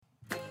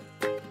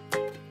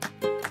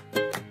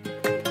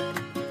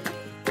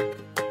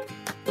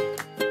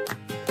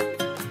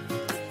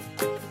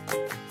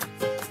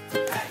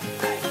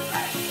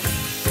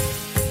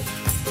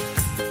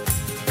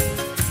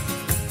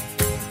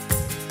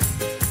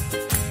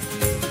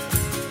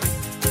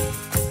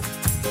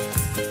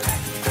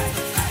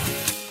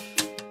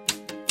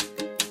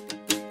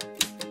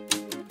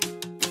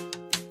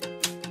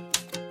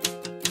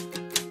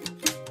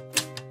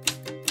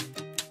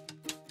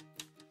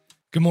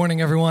Good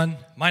morning, everyone.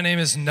 My name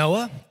is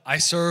Noah. I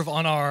serve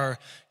on our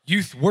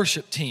youth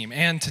worship team,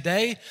 and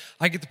today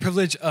I get the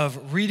privilege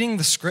of reading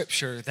the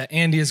scripture that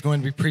Andy is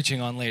going to be preaching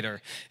on later.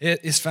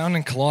 It is found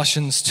in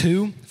Colossians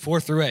 2,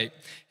 4 through 8,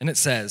 and it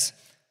says,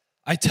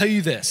 "I tell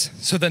you this,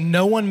 so that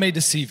no one may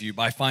deceive you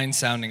by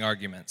fine-sounding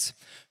arguments.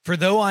 For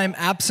though I am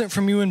absent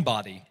from you in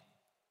body,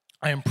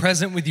 I am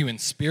present with you in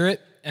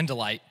spirit and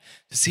delight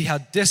to see how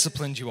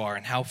disciplined you are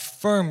and how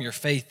firm your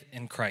faith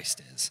in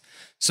Christ is.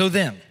 So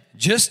then,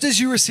 just as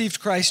you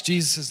received Christ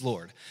Jesus as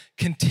Lord,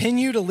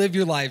 continue to live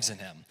your lives in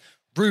him,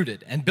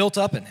 rooted and built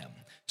up in him,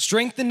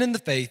 strengthened in the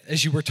faith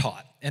as you were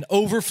taught, and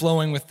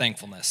overflowing with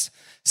thankfulness.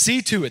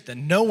 See to it that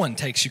no one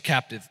takes you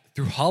captive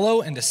through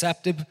hollow and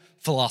deceptive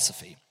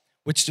philosophy,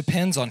 which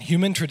depends on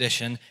human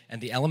tradition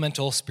and the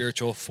elemental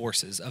spiritual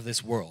forces of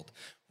this world,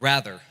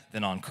 rather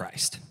than on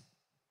Christ."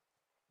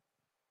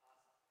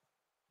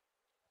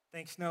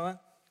 Thanks,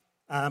 Noah.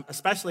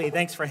 Especially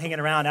thanks for hanging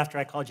around after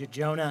I called you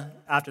Jonah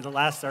after the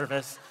last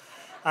service.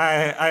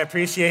 I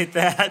appreciate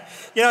that.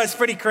 You know, it's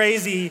pretty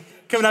crazy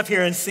coming up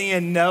here and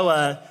seeing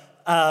Noah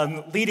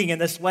leading in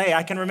this way.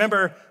 I can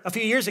remember a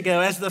few years ago,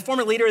 as the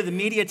former leader of the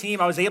media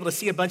team, I was able to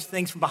see a bunch of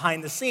things from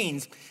behind the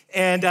scenes.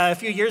 And a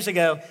few years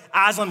ago,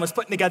 Aslan was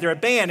putting together a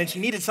band, and she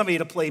needed somebody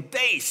to play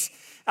bass.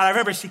 And I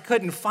remember she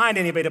couldn't find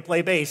anybody to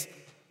play bass.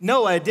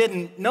 Noah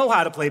didn't know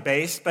how to play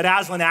bass, but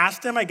Aslan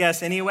asked him, I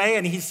guess, anyway,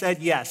 and he said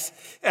yes.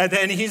 And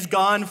then he's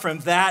gone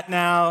from that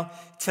now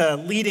to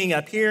leading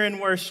up here in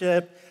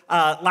worship.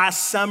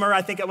 Last summer,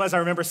 I think it was, I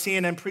remember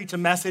seeing him preach a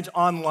message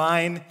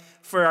online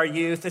for our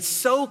youth. It's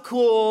so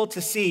cool to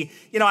see.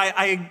 You know,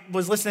 I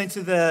was listening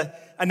to the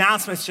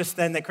announcements just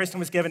then that Kristen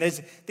was given,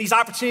 is these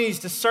opportunities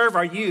to serve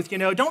our youth. You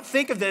know, don't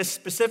think of this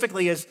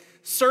specifically as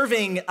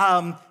serving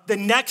the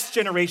next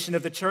generation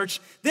of the church.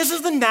 This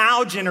is the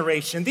now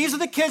generation. These are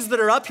the kids that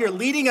are up here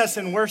leading us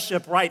in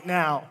worship right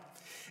now.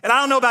 And I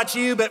don't know about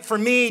you, but for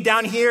me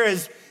down here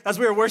as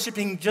we were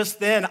worshiping just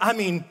then, I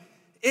mean,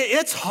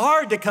 it's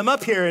hard to come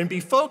up here and be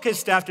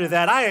focused after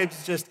that. I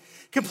was just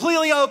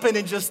completely open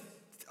and just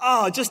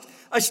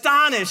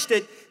astonished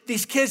at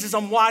these kids as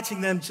I'm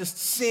watching them just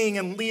sing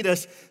and lead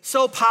us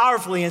so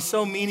powerfully and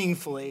so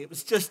meaningfully. It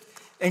was just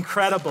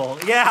incredible.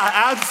 Yeah,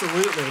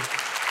 absolutely.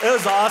 It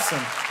was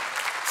awesome.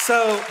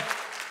 So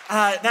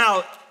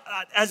now,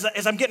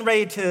 as I'm getting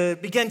ready to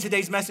begin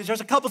today's message,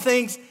 there's a couple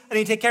things I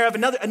need to take care of.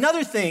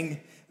 Another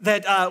thing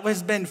that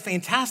has been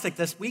fantastic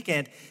this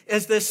weekend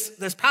is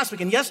this past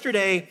weekend.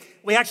 Yesterday,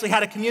 we actually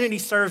had a community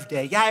serve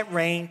day. Yeah, it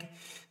rained,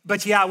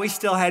 but yeah, we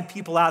still had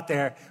people out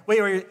there.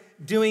 We were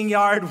doing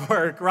yard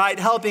work, right?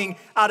 Helping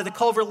out at the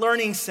Culver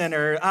Learning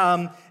Center,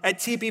 at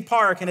TP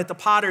Park and at the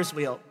Potter's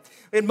Wheel.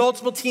 We had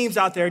multiple teams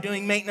out there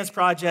doing maintenance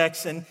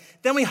projects, and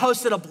then we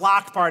hosted a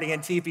block party in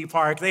TP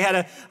Park. They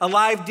had a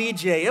live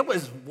DJ. It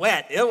was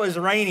wet. It was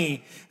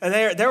rainy. And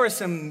there were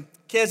some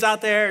kids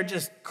out there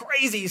just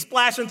crazy,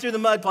 splashing through the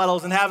mud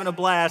puddles and having a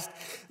blast.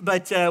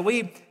 But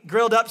we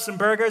grilled up some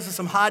burgers and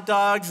some hot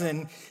dogs,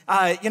 and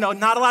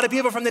not a lot of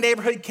people from the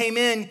neighborhood came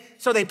in,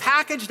 so they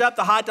packaged up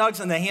the hot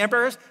dogs and the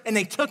hamburgers, and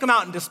they took them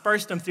out and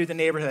dispersed them through the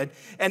neighborhood,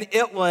 and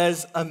it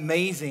was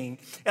amazing.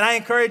 And I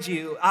encourage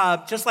you,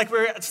 just like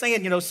we're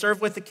saying,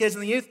 serve with the kids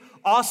and the youth,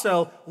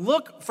 also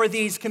look for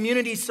these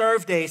community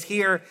serve days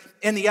here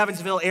in the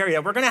Evansville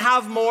area. We're going to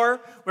have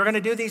more. We're going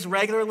to do these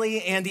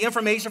regularly, and the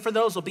information for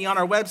those will be on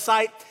our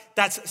website.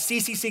 That's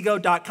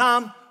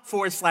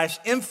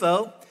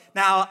cccgo.com/info.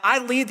 Now, I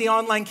lead the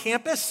online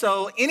campus,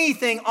 so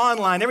anything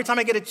online, every time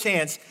I get a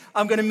chance,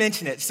 I'm going to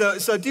mention it.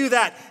 So do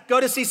that.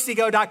 Go to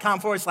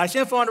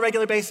cccgo.com/info on a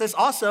regular basis.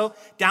 Also,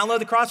 download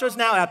the Crossroads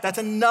Now app. That's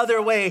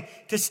another way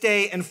to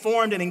stay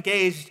informed and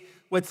engaged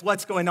with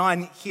what's going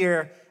on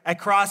here at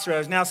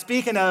Crossroads. Now,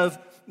 speaking of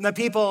the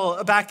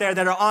people back there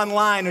that are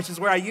online, which is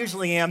where I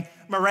usually am,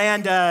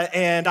 Miranda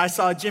and I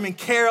saw Jim and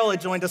Carol had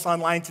joined us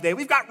online today.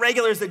 We've got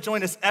regulars that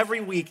join us every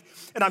week,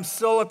 and I'm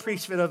so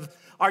appreciative of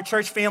our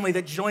church family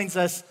that joins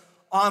us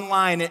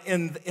online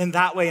in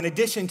that way. In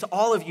addition to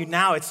all of you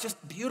now, it's just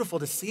beautiful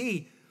to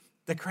see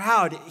the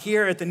crowd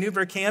here at the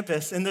Newburgh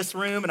campus in this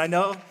room, and I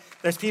know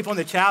there's people in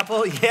the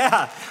chapel.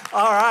 Yeah,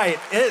 all right,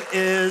 it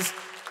is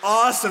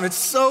awesome. It's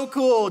so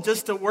cool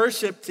just to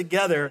worship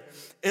together.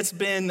 It's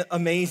been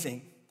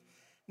amazing.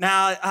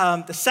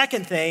 Now, the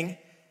second thing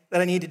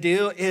that I need to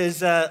do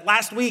is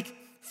last week,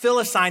 Phil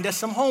assigned us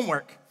some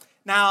homework.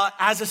 Now,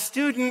 as a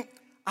student,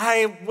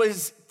 I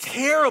was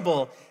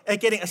terrible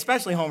at getting,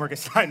 especially homework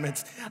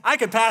assignments. I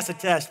could pass a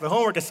test, but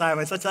homework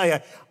assignments, I tell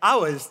you, I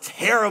was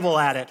terrible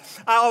at it.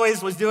 I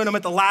always was doing them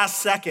at the last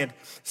second.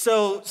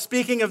 So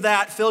speaking of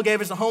that, Phil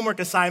gave us a homework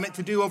assignment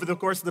to do over the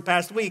course of the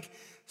past week.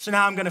 So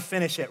now I'm going to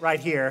finish it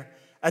right here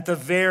at the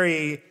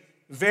very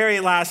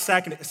last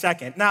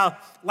second. Now,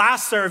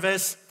 last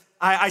service,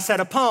 I said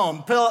a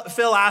poem.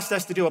 Phil asked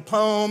us to do a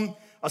poem,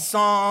 a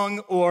song,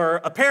 or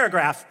a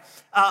paragraph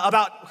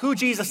about who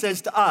Jesus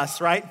is to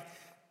us, right?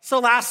 So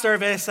last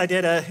service, I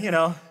did a,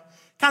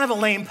 kind of a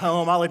lame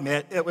poem, I'll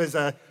admit. It was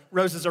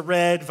roses are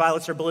red,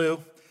 violets are blue.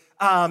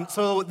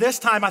 So this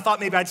time I thought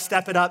maybe I'd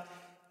step it up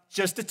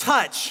just a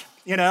touch,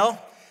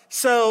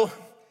 So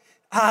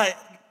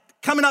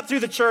coming up through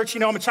the church,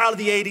 I'm a child of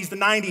the 80s, the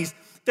 90s,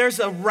 there's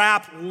a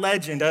rap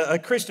legend, a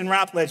Christian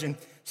rap legend,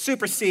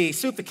 Super C,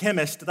 Soup the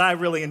Chemist, that I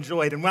really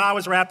enjoyed. And when I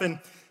was rapping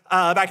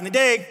back in the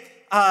day,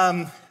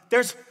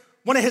 there's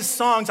one of his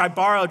songs I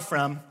borrowed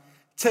from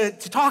to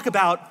talk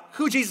about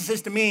who Jesus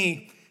is to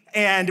me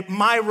and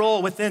my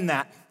role within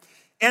that.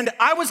 And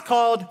I was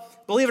called,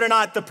 believe it or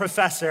not, the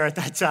professor at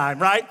that time,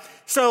 right?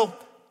 So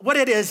what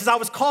it is I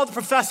was called the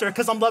professor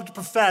because I'm loved to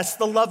profess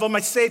the love of my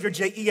Savior,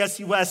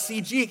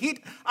 J-E-S-U-S-C-G.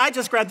 I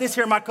just grabbed this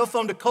here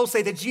microphone to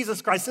say that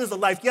Jesus Christ is the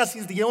life. Yes,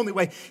 he's the only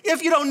way.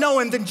 If you don't know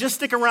him, then just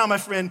stick around, my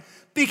friend,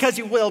 because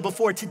you will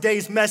before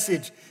today's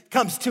message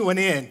comes to an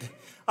end.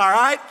 All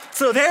right?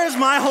 So there's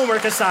my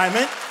homework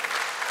assignment.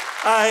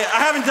 I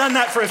haven't done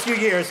that for a few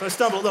years, so I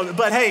stumbled a little bit.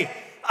 But hey,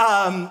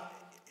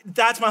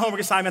 that's my homework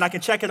assignment. I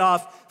can check it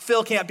off.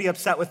 Phil can't be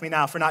upset with me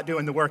now for not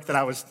doing the work that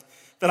I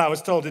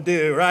was told to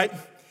do, right?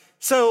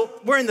 So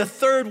we're in the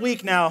third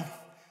week now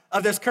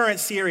of this current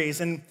series,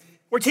 and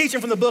we're teaching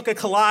from the book of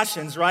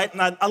Colossians, right?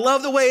 And I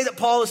love the way that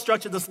Paul has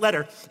structured this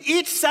letter.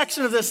 Each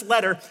section of this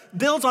letter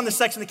builds on the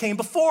section that came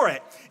before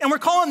it. And we're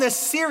calling this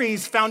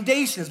series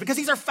Foundations because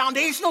these are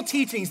foundational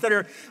teachings that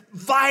are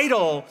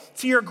vital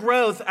to your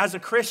growth as a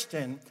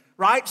Christian,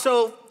 right?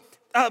 So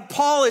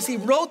Paul, as he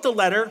wrote the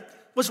letter,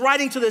 was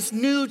writing to this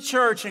new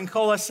church in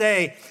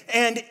Colossae,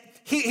 and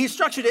he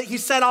structured it. He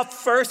set off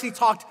first, he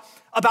talked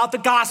about the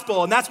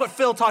gospel, and that's what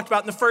Phil talked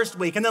about in the first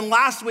week. And then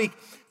last week,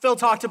 Phil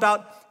talked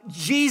about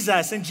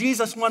Jesus and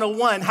Jesus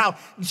 101, how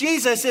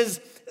Jesus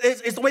is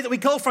the way that we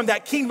go from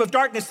that kingdom of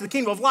darkness to the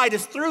kingdom of light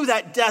is through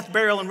that death,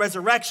 burial, and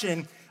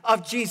resurrection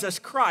of Jesus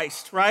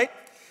Christ, right?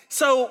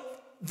 So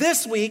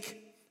this week,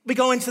 we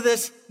go into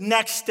this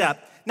next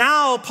step.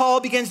 Now,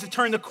 Paul begins to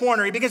turn the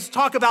corner. He begins to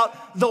talk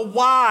about the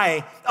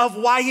why of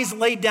why he's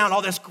laid down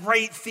all this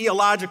great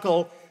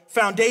theological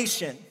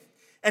foundation.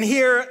 And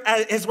here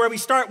is where we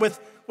start with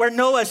where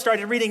Noah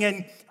started reading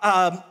in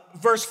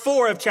verse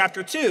 4 of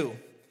chapter 2.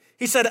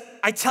 He said,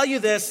 I tell you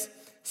this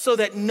so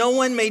that no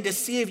one may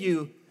deceive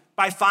you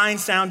by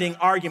fine-sounding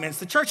arguments.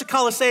 The church of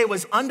Colossae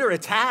was under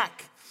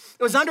attack.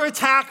 It was under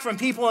attack from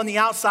people on the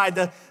outside,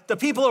 the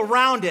people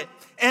around it.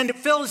 And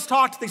Phil has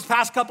talked these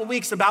past couple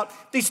weeks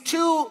about these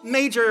two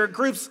major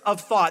groups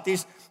of thought,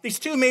 these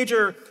two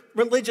major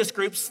religious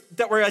groups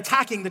that were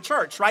attacking the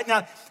church, right?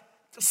 Now,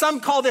 some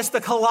call this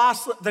the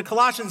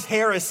Colossians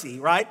heresy,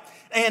 right?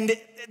 And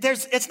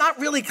it's not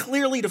really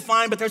clearly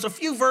defined, but there's a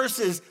few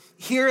verses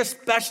here,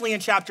 especially in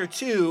chapter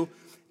 2,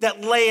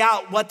 that lay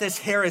out what this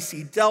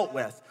heresy dealt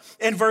with.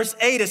 In verse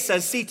 8, it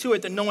says, see to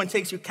it that no one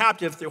takes you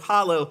captive through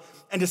hollow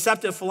and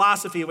deceptive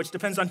philosophy, which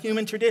depends on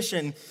human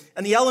tradition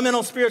and the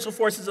elemental spiritual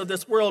forces of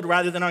this world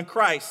rather than on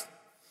Christ.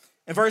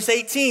 In verse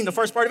 18, the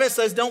first part of it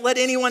says, don't let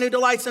anyone who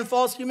delights in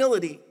false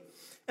humility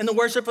and the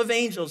worship of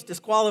angels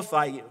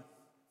disqualify you.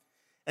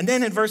 And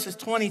then in verses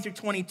 20 through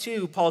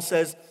 22, Paul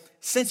says,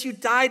 since you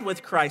died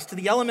with Christ to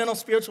the elemental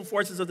spiritual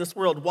forces of this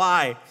world,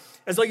 why?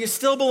 As though you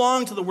still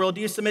belong to the world,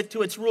 do you submit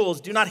to its rules?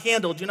 Do not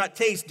handle, do not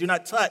taste, do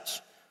not touch.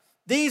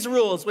 These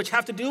rules, which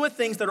have to do with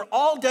things that are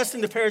all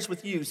destined to perish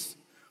with use,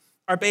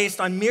 are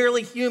based on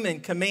merely human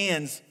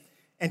commands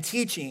and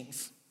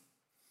teachings.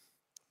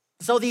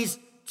 So these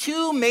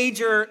two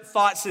major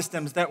thought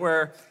systems that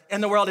were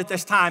in the world at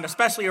this time,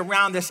 especially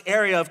around this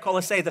area of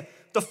Colossae,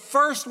 the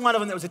first one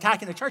of them that was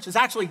attacking the church is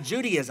actually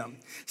Judaism.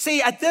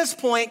 See, at this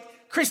point,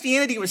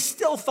 Christianity was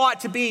still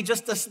thought to be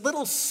just this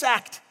little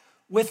sect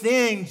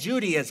within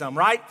Judaism,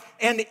 right?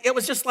 And it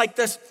was just like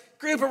this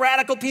group of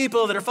radical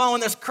people that are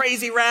following this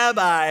crazy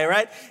rabbi,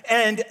 right?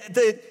 And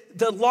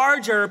the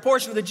larger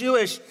portion of the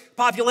Jewish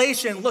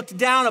population looked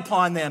down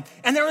upon them.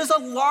 And there was a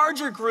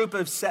larger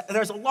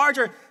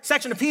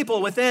section of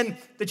people within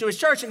the Jewish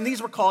church, and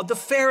these were called the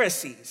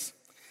Pharisees.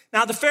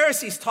 Now, the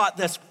Pharisees taught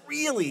this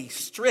really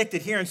strict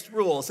adherence to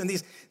rules, and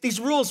these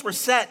rules were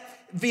set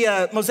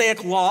via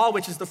Mosaic law,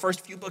 which is the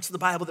first few books of the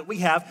Bible that we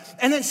have.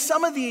 And then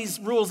some of these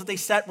rules that they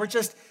set were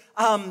just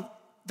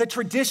the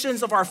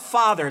traditions of our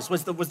fathers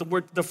was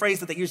the phrase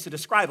that they used to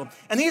describe them.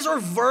 And these were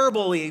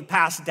verbally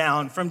passed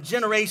down from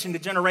generation to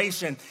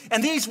generation.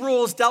 And these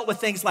rules dealt with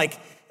things like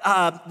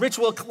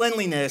ritual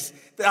cleanliness,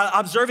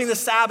 observing the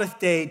Sabbath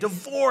day,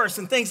 divorce,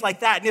 and things like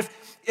that. And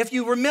if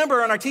you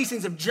remember on our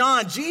teachings of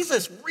John,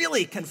 Jesus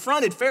really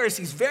confronted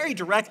Pharisees very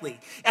directly.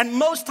 And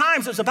most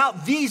times it was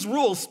about these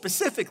rules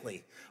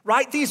specifically,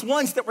 right? These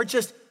ones that were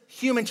just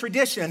human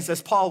traditions,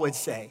 as Paul would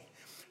say,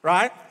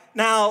 right?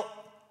 Now,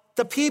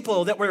 the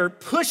people that were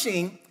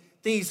pushing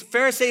these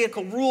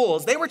Pharisaical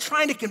rules, they were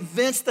trying to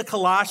convince the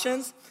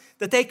Colossians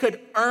that they could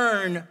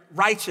earn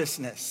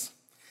righteousness.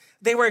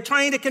 They were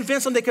trying to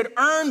convince them they could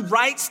earn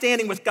right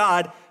standing with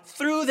God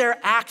through their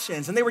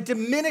actions, and they were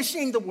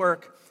diminishing the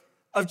work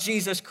of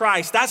Jesus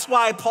Christ. That's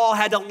why Paul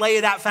had to lay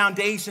that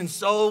foundation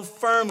so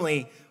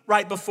firmly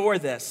right before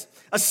this.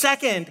 A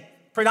second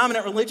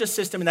predominant religious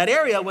system in that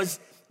area was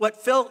what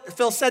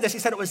Phil said this. He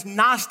said it was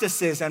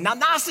Gnosticism. Now,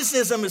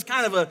 Gnosticism is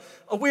kind of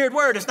a weird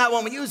word. It's not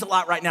one we use a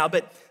lot right now,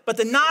 but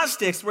the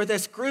Gnostics were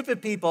this group of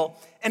people,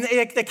 and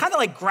they kind of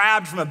like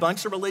grabbed from a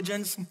bunch of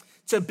religions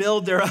to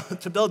build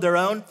their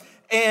own.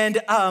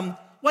 And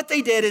what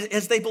they did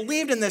is they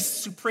believed in this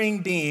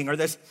supreme being or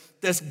this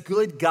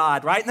good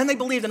God, right? And then they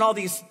believed in all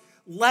these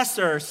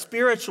lesser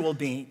spiritual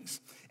beings.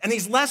 And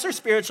these lesser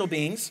spiritual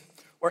beings,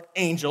 or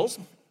angels,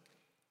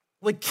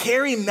 would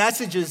carry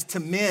messages to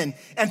men.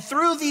 And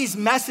through these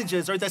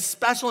messages, or this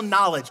special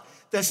knowledge,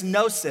 this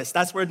gnosis,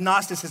 that's where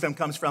Gnosticism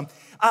comes from,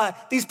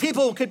 these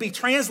people could be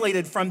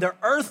translated from their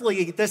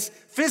earthly, this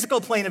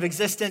physical plane of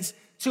existence,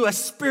 to a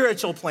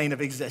spiritual plane of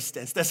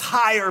existence, this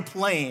higher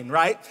plane,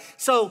 right?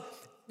 So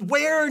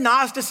where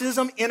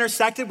Gnosticism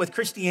intersected with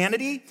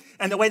Christianity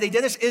and the way they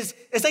did this is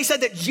they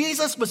said that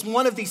Jesus was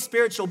one of these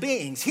spiritual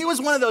beings. He was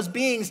one of those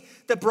beings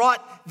that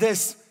brought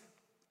this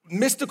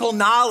mystical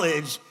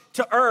knowledge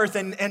to earth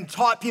and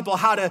taught people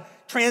how to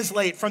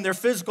translate from their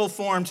physical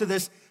form to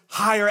this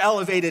higher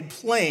elevated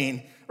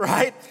plane,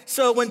 right?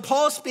 So when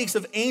Paul speaks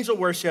of angel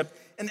worship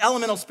and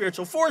elemental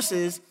spiritual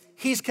forces,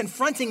 he's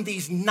confronting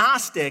these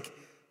Gnostic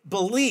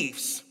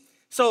beliefs.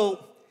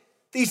 So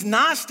these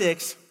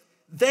Gnostics,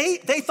 they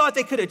thought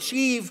they could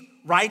achieve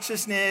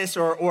righteousness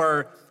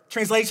or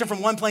translation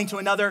from one plane to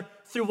another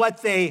through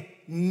what they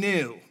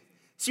knew.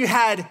 So you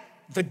had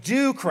the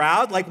do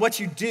crowd, like what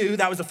you do,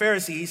 that was the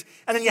Pharisees,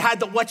 and then you had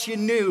the what you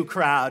knew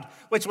crowd,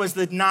 which was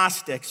the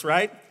Gnostics,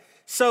 right?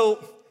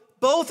 So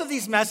both of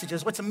these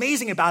messages, what's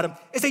amazing about them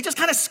is they just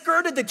kind of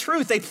skirted the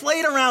truth. They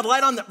played around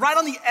right on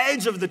the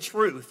edge of the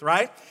truth,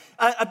 right?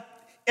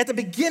 At the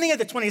beginning of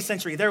the 20th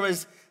century, there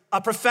was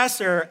a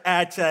professor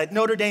at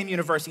Notre Dame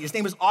University. His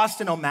name was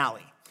Austin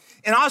O'Malley.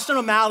 And Austin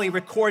O'Malley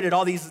recorded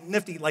all these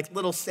nifty like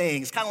little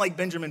sayings, kind of like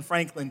Benjamin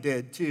Franklin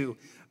did too,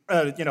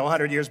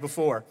 100 years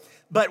before.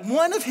 But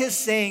one of his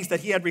sayings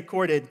that he had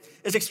recorded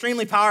is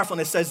extremely powerful,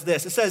 and it says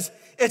this. It says,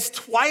 "It's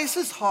twice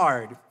as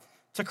hard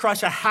to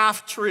crush a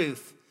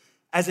half-truth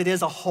as it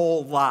is a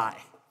whole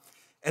lie."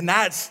 And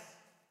that's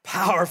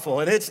powerful,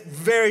 and it's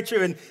very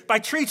true. And by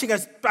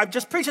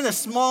just preaching a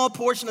small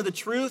portion of the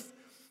truth,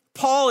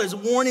 Paul is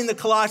warning the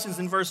Colossians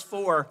in verse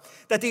 4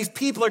 that these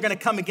people are going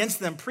to come against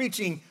them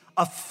preaching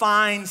a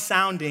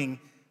fine-sounding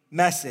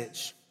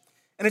message.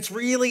 And it's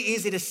really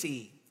easy to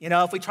see,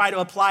 if we try to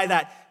apply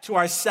that to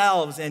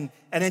ourselves and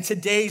in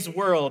today's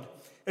world,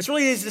 it's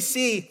really easy to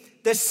see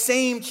this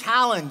same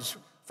challenge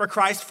for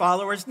Christ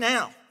followers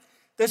now.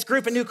 This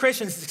group of new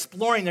Christians is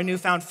exploring their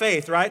newfound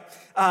faith, right?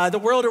 The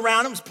world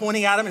around them is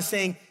pointing at them and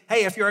saying,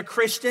 hey, if you're a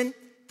Christian,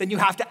 then you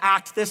have to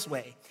act this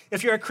way.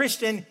 If you're a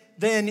Christian,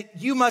 then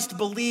you must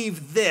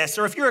believe this.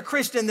 Or if you're a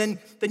Christian, then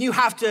you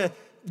have to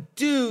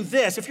do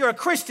this. If you're a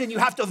Christian, you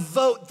have to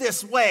vote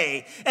this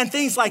way, and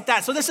things like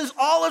that. So this is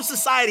all of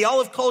society,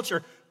 all of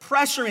culture,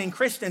 pressuring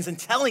Christians and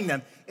telling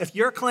them, if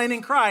you're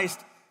claiming Christ,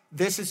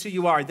 this is who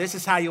you are. This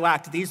is how you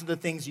act. These are the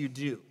things you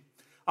do.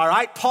 All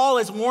right? Paul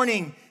is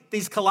warning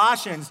these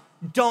Colossians,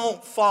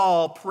 don't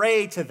fall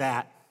prey to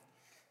that.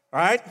 All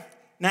right?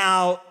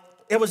 Now,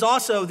 it was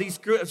also this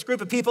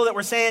group of people that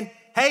were saying,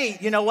 hey,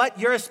 you know what?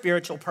 You're a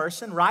spiritual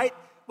person, right?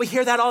 We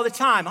hear that all the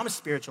time. I'm a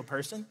spiritual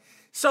person.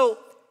 So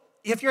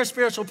if you're a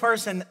spiritual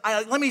person,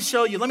 let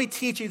me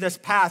teach you this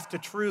path to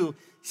true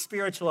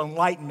spiritual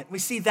enlightenment. We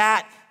see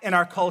that in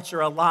our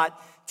culture a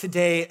lot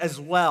today as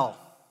well.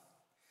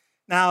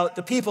 Now,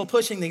 the people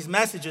pushing these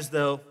messages,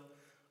 though,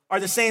 are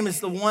the same as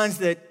the ones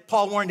that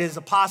Paul warned his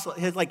apostle,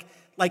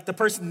 like the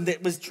person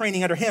that was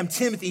training under him,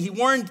 Timothy. He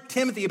warned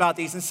Timothy about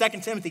these in 2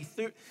 Timothy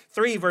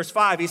 3, verse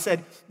 5. He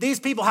said, these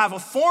people have a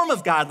form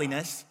of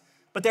godliness,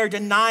 but they're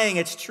denying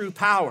its true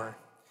power.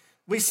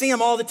 We see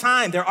them all the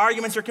time. Their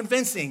arguments are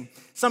convincing.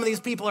 Some of these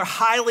people are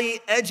highly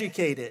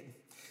educated.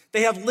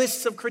 They have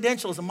lists of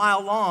credentials a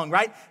mile long,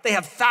 right? They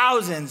have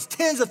thousands,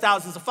 tens of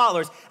thousands of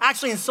followers.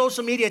 Actually, in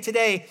social media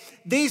today,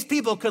 these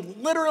people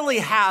could literally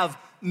have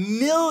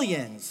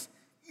millions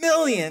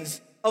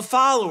of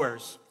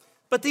followers.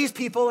 But these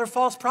people are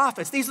false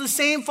prophets. These are the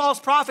same false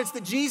prophets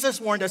that Jesus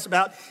warned us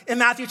about in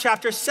Matthew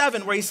chapter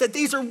 7, where he said,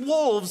 these are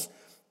wolves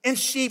in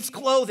sheep's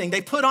clothing.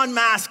 They put on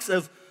masks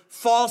of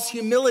false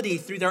humility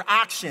through their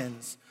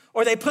actions,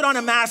 or they put on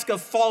a mask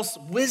of false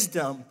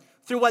wisdom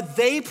through what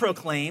they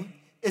proclaim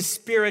is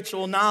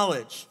spiritual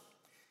knowledge.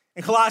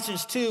 In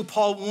Colossians 2,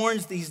 Paul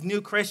warns these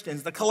new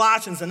Christians, the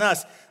Colossians and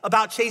us,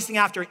 about chasing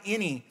after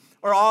any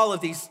or all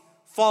of these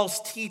false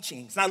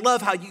teachings. And I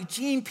love how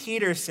Eugene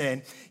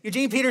Peterson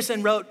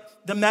wrote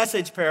the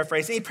Message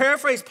paraphrase, and he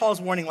paraphrased Paul's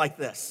warning like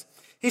this.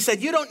 He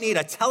said, you don't need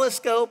a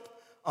telescope,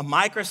 a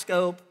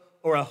microscope,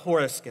 or a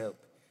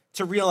horoscope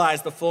to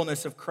realize the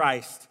fullness of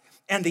Christ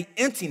and the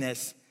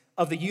emptiness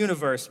of the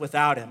universe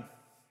without him.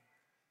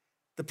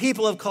 The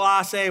people of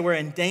Colossae were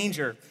in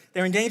danger.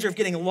 They're in danger of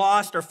getting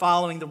lost or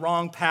following the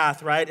wrong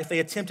path, right? If they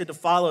attempted to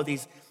follow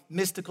these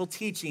mystical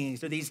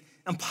teachings or these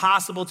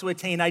impossible to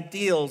attain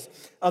ideals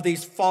of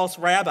these false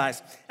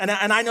rabbis. And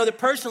I know that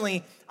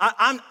personally,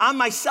 I'm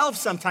myself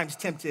sometimes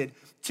tempted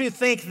to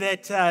think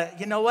that,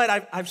 you know what,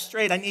 I've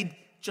strayed. I need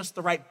just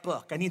the right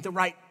book. I need the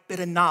right bit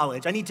of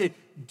knowledge. I need to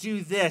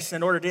do this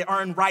in order to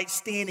earn right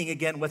standing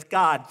again with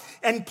God.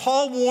 And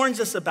Paul warns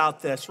us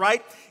about this,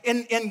 right?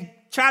 In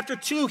chapter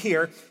 2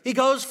 here, he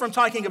goes from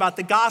talking about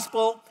the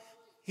gospel.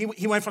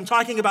 He went from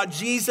talking about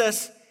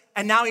Jesus,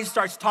 and now he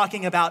starts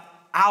talking about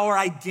our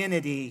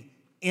identity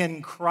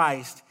in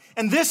Christ.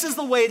 And this is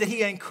the way that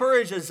he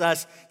encourages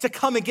us to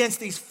come against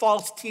these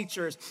false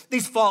teachers,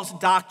 these false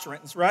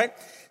doctrines, right?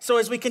 So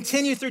as we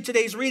continue through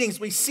today's readings,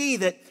 we see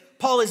that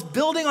Paul is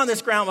building on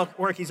this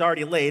groundwork he's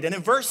already laid. And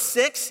in verse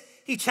 6,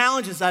 he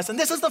challenges us, and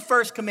this is the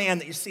first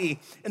command that you see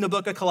in the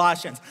book of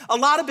Colossians. A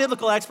lot of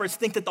biblical experts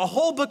think that the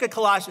whole book of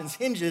Colossians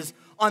hinges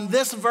on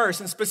this verse,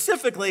 and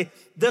specifically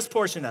this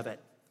portion of it,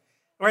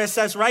 where it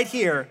says right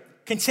here,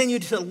 continue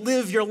to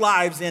live your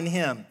lives in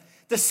him.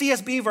 The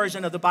CSB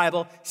version of the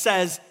Bible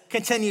says,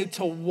 continue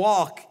to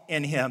walk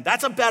in him.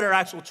 That's a better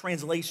actual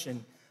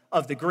translation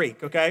of the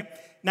Greek, okay?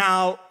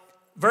 Now,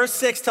 verse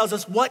 6 tells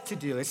us what to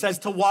do. It says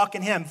to walk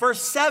in him.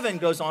 Verse 7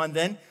 goes on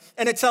then,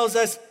 and it tells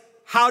us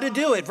how to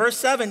do it. Verse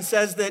 7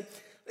 says that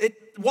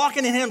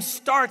walking in him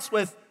starts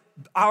with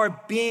our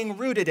being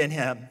rooted in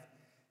him.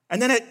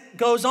 And then it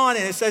goes on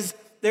and it says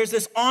there's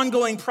this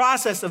ongoing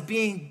process of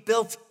being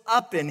built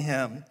up in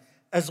him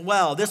as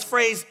well. This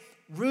phrase,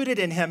 rooted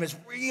in him, is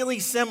really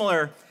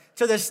similar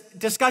to this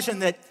discussion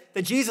that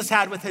Jesus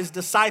had with his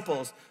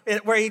disciples,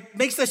 where he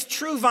makes this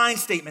true vine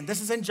statement.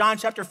 This is in John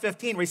chapter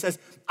 15, where he says,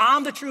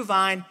 I'm the true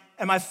vine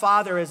and my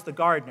Father is the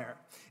gardener.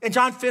 In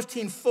John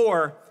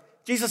 15:4,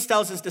 Jesus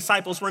tells his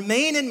disciples,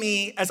 remain in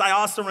me as I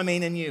also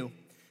remain in you.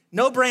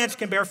 No branch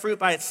can bear fruit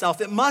by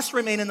itself. It must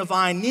remain in the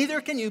vine.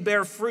 Neither can you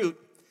bear fruit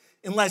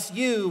unless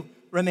you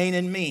remain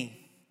in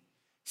me.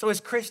 So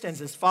as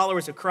Christians, as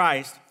followers of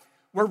Christ,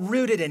 we're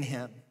rooted in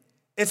him.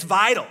 It's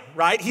vital,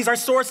 right? He's our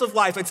source of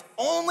life. It's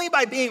only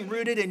by being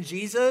rooted in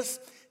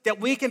Jesus that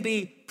we can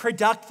be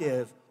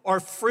productive or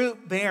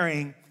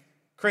fruit-bearing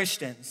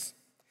Christians.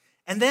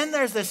 And then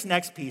there's this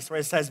next piece where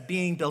it says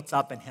being built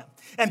up in him.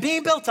 And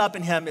being built up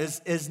in him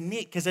is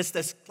neat because it's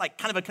this like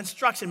kind of a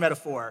construction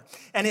metaphor.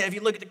 And if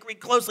you look at the Greek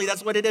closely,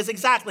 that's what it is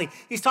exactly.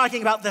 He's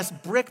talking about this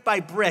brick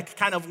by brick,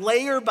 kind of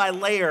layer by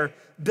layer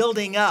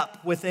building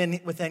up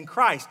within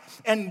Christ.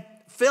 And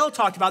Phil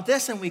talked about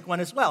this in week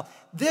 1 as well.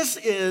 This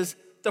is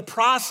the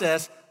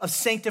process of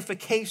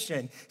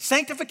sanctification.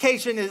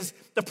 Sanctification is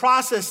the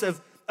process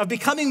of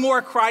becoming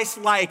more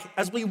Christ-like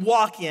as we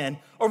walk in,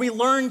 or we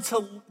learn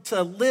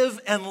to live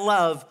and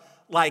love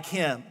like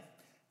him.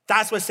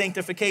 That's what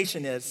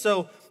sanctification is.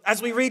 So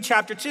as we read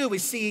chapter 2, we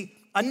see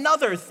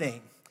another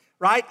thing,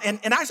 right? And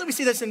actually we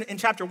see this in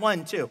chapter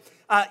 1 too.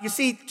 You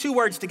see two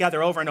words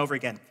together over and over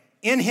again,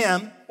 in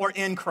him or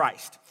in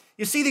Christ.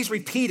 You see these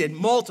repeated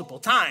multiple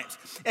times.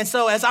 And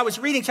so as I was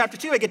reading chapter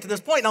 2, I get to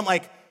this point and I'm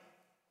like,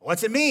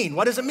 what's it mean?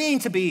 What does it mean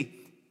to be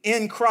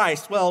in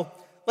Christ? Well,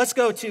 let's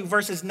go to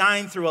verses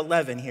 9 through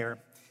 11 here.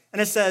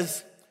 And it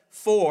says,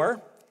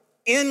 for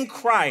in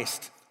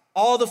Christ,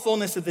 all the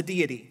fullness of the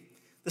deity.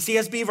 The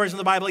CSB version of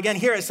the Bible, again,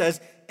 here it says,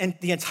 in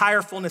the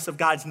entire fullness of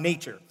God's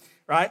nature,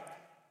 right?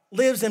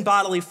 Lives in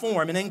bodily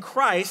form. And in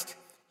Christ,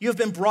 you have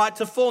been brought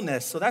to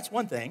fullness. So that's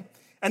one thing.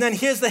 And then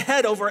here's the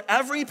head over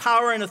every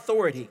power and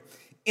authority.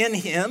 In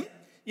him,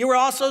 you were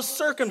also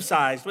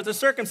circumcised with a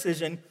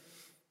circumcision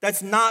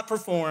that's not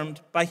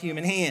performed by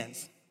human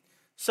hands.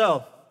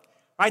 So,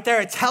 right there,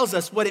 it tells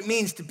us what it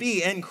means to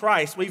be in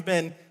Christ. We've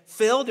been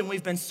filled and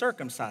we've been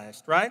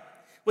circumcised, right?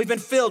 We've been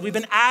filled, we've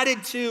been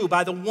added to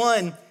by the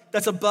one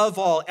that's above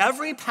all,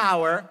 every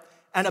power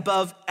and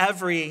above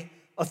every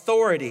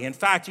authority. In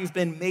fact, you've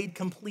been made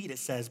complete, it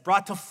says,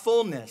 brought to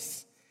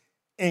fullness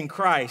in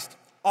Christ.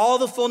 All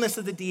the fullness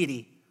of the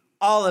deity,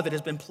 all of it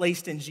has been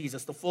placed in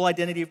Jesus. The full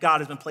identity of God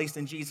has been placed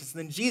in Jesus. And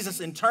then Jesus,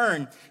 in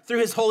turn, through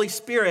his Holy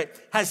Spirit,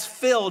 has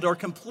filled or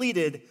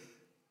completed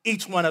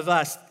each one of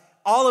us.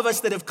 All of us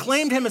that have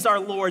claimed him as our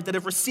Lord, that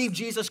have received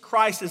Jesus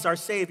Christ as our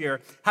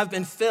Savior, have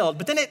been filled.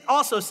 But then it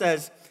also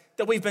says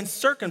that we've been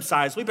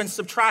circumcised. We've been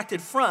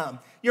subtracted from.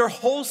 Your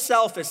whole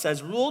self, it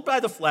says, ruled by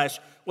the flesh,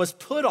 was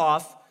put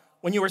off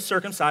when you were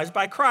circumcised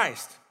by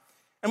Christ.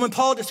 And when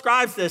Paul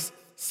describes this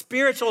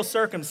spiritual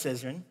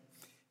circumcision,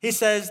 he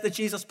says that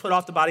Jesus put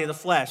off the body of the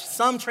flesh.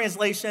 Some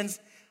translations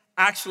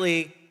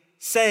actually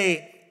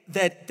say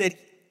that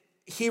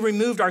he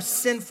removed our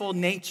sinful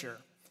nature.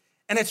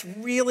 And it's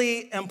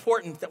really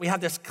important that we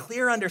have this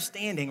clear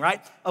understanding, right,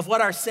 of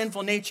what our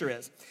sinful nature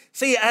is.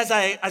 See, as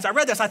I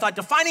read this, I thought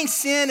defining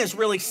sin is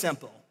really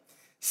simple.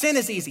 Sin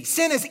is easy.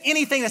 Sin is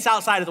anything that's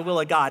outside of the will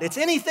of God. It's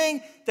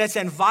anything that's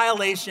in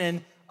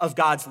violation of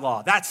God's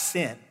law. That's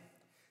sin.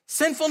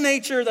 Sinful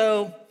nature,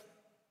 though,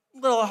 a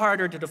little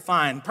harder to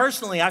define.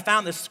 Personally, I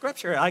found this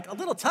scripture like a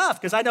little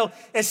tough because I know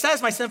it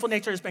says my sinful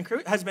nature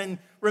has been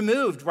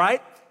removed,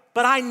 right?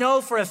 But I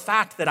know for a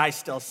fact that I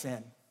still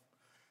sin.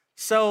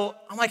 So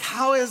I'm like,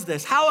 how is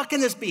this? How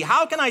can this be?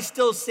 How can I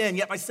still sin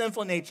yet my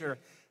sinful nature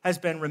has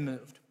been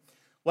removed?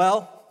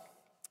 Well,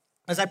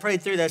 as I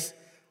prayed through this,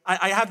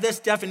 I have this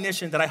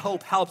definition that I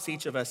hope helps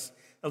each of us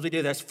as we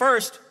do this.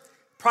 First,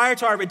 prior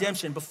to our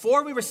redemption,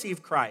 before we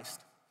receive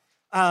Christ,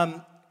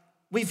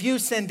 we view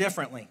sin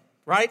differently,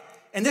 right?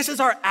 And this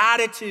is our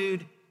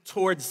attitude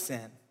towards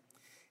sin.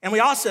 And we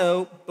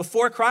also,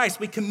 before Christ,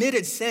 we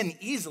committed sin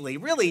easily,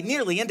 really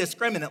nearly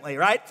indiscriminately,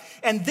 right?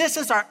 And this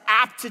is our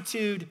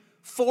aptitude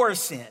for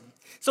sin.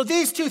 So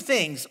these two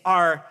things,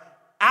 our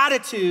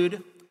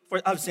attitude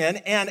of sin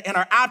and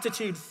our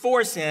aptitude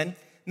for sin,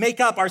 make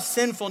up our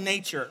sinful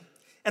nature.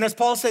 And as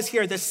Paul says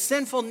here, this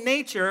sinful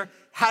nature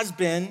has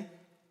been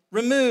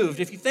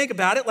removed. If you think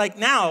about it, like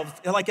now,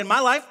 like in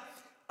my life,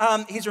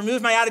 he's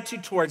removed my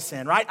attitude towards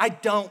sin, right? I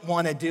don't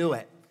want to do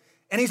it.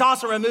 And he's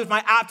also removed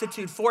my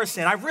aptitude for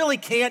sin. I really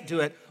can't do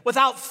it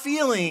without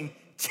feeling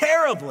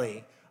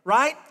terribly,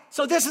 right?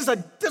 So this is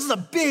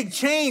a big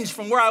change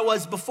from where I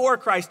was before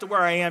Christ to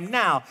where I am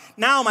now.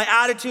 Now my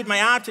attitude, my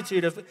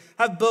aptitude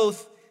have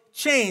both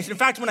changed. In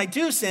fact, when I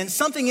do sin,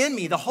 something in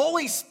me, the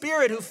Holy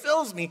Spirit who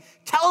fills me,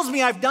 tells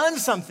me I've done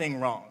something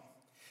wrong,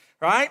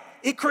 right?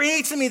 It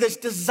creates in me this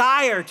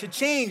desire to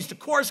change, to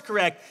course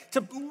correct,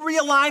 to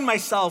realign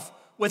myself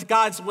with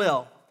God's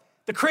will.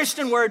 The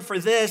Christian word for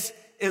this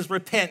is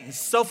repentance.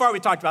 So far we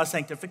talked about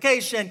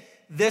sanctification.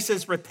 This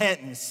is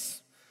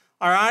repentance,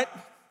 all right?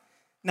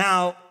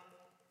 Now,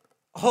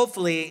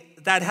 hopefully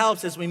that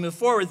helps as we move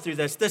forward through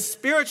this. This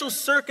spiritual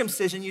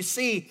circumcision, you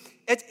see,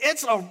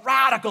 it's a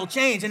radical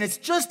change, and it's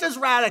just as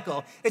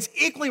radical. It's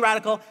equally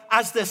radical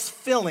as this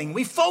filling.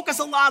 We focus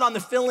a lot on the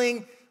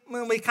filling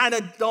when we kind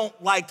of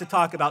don't like to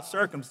talk about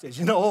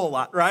circumcision a whole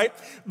lot, right?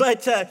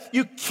 But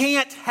you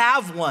can't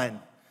have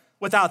one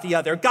without the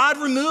other. God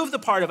removed the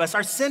part of us,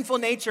 our sinful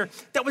nature,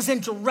 that was in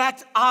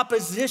direct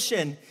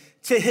opposition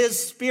to his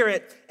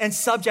spirit and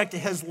subject to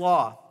his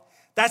law.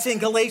 That's in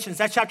Galatians,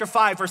 that's chapter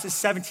 5, verses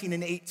 17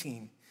 and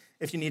 18,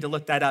 if you need to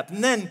look that up.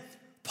 And then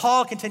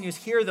Paul continues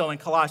here, though, in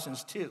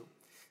Colossians 2.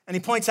 And he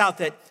points out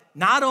that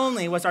not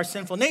only was our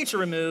sinful nature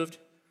removed,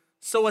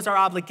 so was our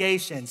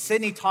obligation.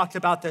 Sydney talked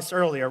about this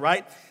earlier,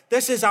 right?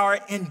 This is our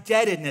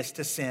indebtedness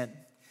to sin.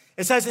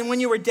 It says, and when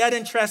you were dead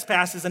in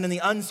trespasses and in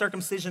the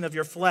uncircumcision of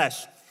your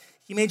flesh,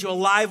 he made you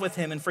alive with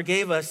him and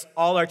forgave us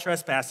all our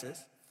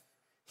trespasses.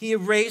 He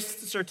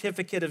erased the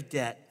certificate of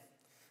debt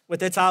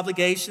with its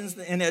obligations,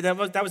 and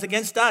that was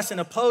against us and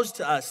opposed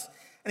to us.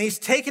 And he's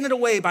taken it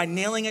away by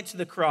nailing it to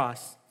the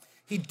cross.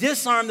 He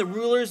disarmed the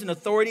rulers and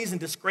authorities and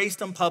disgraced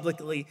them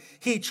publicly.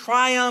 He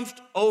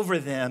triumphed over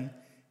them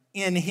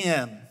in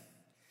him.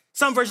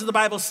 Some versions of the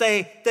Bible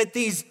say that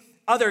these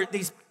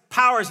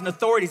powers and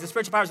authorities, the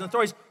spiritual powers and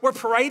authorities, were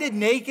paraded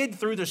naked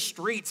through the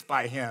streets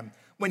by him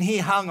when he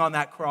hung on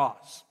that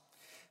cross.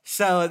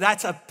 So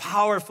that's a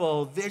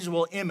powerful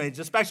visual image,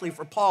 especially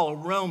for Paul, a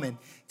Roman,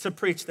 to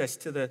preach this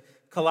to the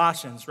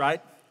Colossians,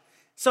 right?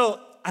 So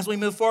as we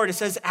move forward, it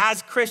says,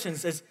 as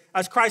Christians,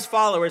 as Christ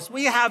followers,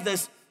 we have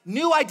this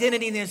new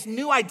identity, and this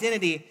new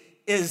identity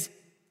is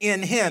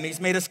in him. He's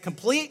made us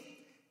complete,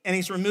 and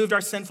he's removed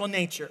our sinful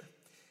nature.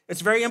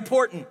 It's very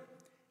important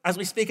as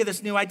we speak of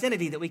this new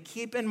identity that we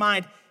keep in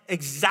mind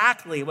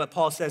exactly what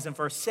Paul says in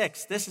verse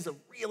 6. This is a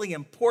really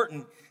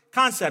important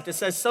concept. It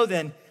says, so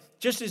then,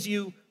 just as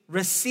you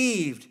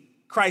received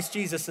Christ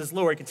Jesus as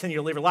Lord, continue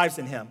to live your lives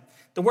in him.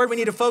 The word we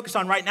need to focus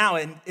on right now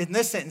in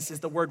this sentence is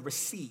the word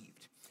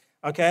received,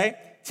 okay?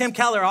 Tim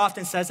Keller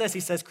often says this.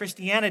 He says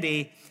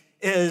Christianity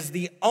is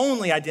the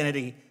only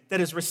identity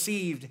that is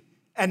received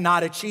and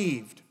not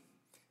achieved.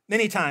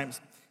 Many times,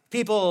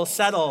 people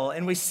settle,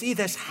 and we see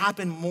this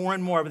happen more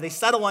and more, but they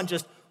settle on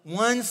just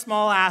one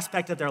small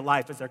aspect of their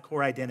life as their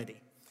core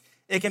identity.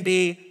 It can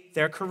be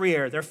their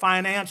career, their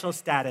financial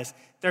status,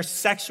 their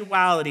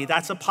sexuality,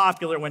 that's a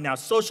popular one now,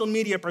 social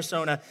media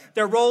persona,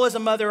 their role as a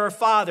mother or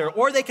father,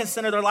 or they can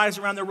center their lives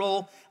around their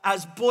role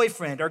as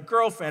boyfriend or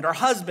girlfriend or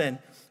husband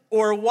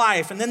or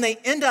wife, and then they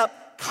end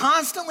up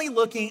constantly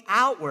looking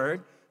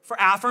outward for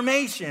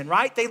affirmation,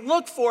 right? They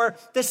look for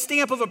the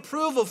stamp of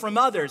approval from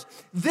others.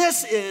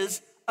 This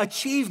is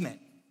achievement.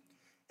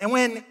 And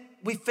when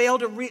we fail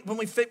to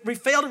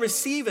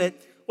receive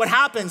it, what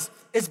happens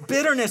is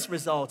bitterness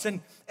results,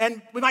 and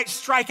we might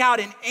strike out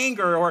in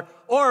anger,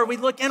 or we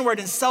look inward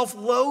and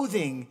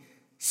self-loathing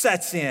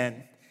sets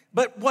in.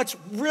 But what's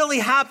really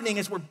happening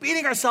is we're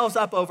beating ourselves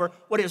up over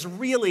what is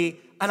really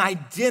an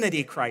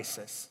identity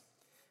crisis.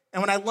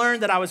 And when I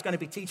learned that I was going to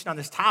be teaching on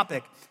this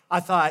topic, I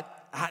thought,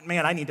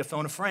 man, I need to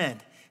phone a friend.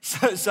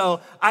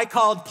 So I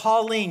called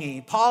Paul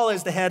Lingy. Paul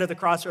is the head of the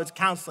Crossroads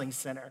Counseling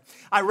Center.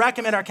 I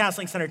recommend our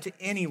counseling center to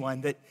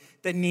anyone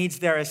that needs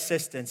their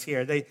assistance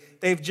here.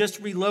 They've just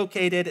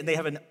relocated, and they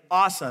have an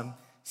awesome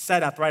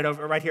setup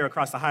right here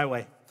across the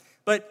highway.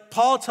 But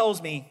Paul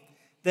tells me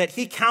that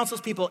he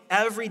counsels people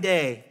every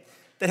day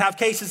that have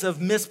cases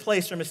of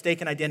misplaced or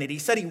mistaken identity. He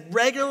said he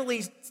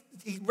regularly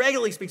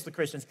speaks to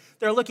Christians.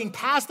 They're looking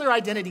past their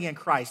identity in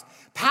Christ,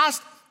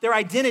 past their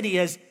identity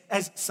as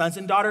sons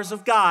and daughters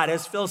of God,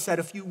 as Phil said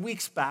a few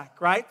weeks back,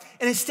 right?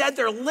 And instead,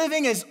 they're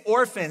living as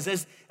orphans,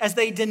 as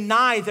they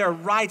deny their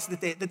rights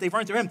that they've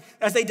earned through him,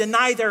 as they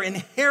deny their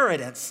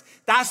inheritance.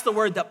 That's the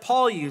word that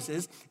Paul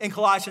uses in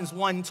Colossians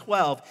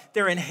 1:12,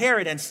 their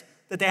inheritance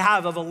that they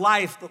have of a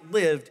life that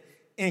lived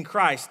in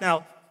Christ.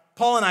 Now,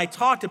 Paul and I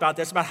talked about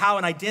this, about how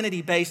an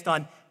identity based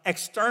on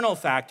external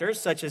factors,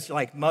 such as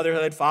like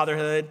motherhood,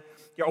 fatherhood,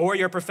 or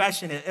your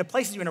profession, it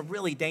places you in a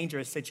really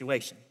dangerous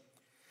situation.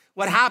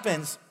 What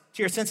happens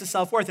to your sense of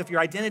self-worth if your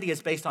identity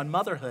is based on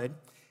motherhood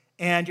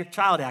and your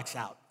child acts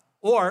out?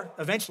 Or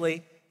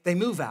eventually,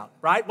 move out,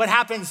 right? What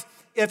happens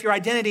if your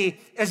identity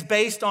is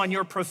based on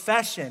your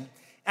profession?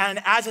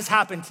 And as has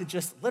happened to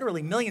just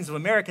literally millions of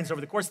Americans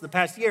over the course of the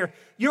past year,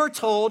 you're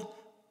told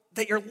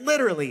that you're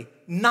literally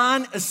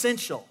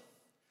non-essential,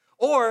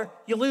 or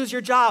you lose your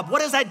job.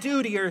 What does that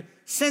do to your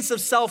sense of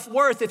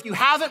self-worth if you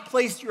haven't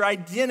placed your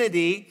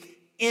identity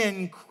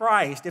in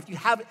Christ, if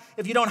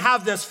you don't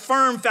have this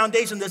firm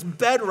foundation, this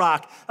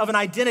bedrock of an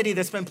identity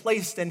that's been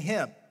placed in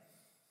him?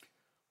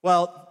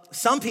 Well,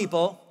 some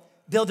people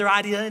build their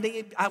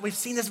identity, we've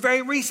seen this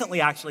very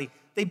recently actually,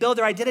 they build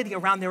their identity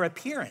around their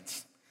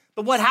appearance.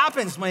 But what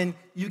happens when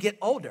you get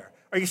older,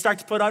 or you start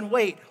to put on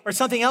weight, or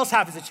something else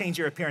happens to change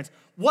your appearance?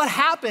 What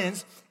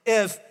happens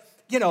if,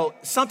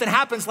 something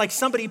happens like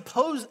somebody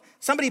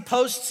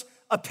posts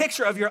a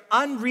picture of your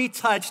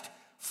unretouched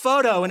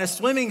photo in a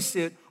swimming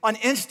suit on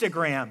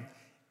Instagram?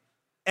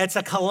 It's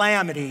a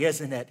calamity,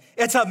 isn't it?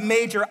 It's a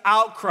major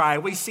outcry.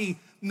 We see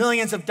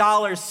millions of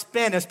dollars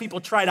spent as people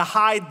try to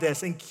hide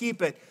this and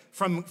keep it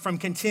from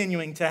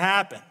continuing to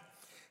happen.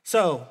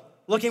 So,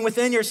 looking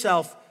within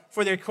yourself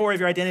for the core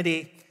of your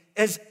identity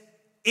is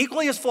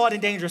equally as flawed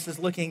and dangerous as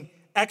looking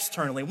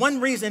externally.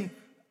 One reason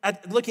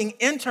looking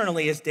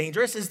internally is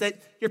dangerous is that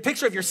your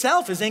picture of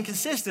yourself is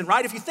inconsistent,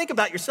 right? If you think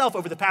about yourself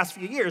over the past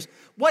few years,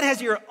 what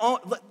has your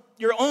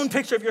own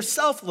picture of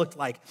yourself looked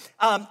like?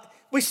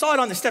 We saw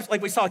it on the steps,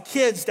 like we saw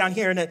kids down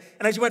here, and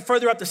as you went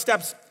further up the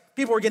steps,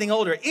 people were getting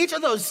older. Each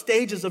of those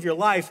stages of your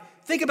life,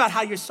 think about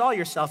how you saw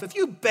yourself. If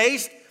you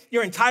based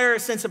your entire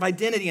sense of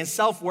identity and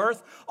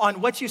self-worth on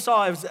what you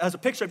saw as a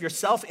picture of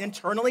yourself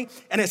internally,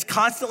 and it's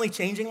constantly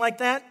changing like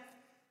that,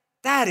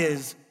 that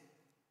is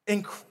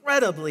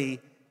incredibly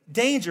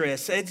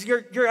dangerous.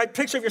 Your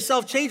picture of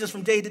yourself changes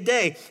from day to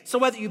day. So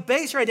whether you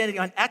base your identity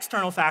on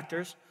external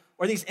factors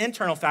or these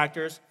internal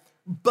factors,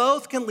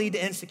 both can lead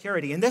to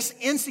insecurity. And this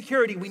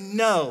insecurity, we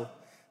know,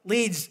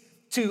 leads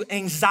to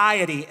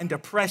anxiety and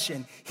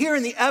depression. Here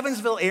in the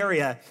Evansville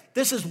area,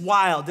 this is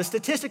wild. The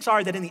statistics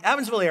are that in the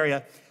Evansville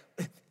area,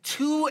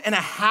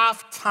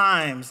 2.5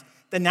 times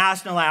the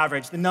national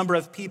average, the number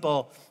of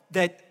people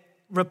that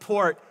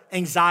report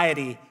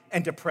anxiety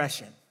and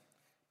depression.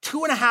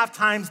 2.5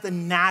 times the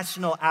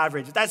national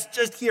average. That's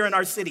just here in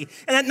our city.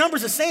 And that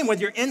number's the same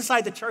whether you're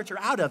inside the church or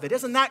out of it.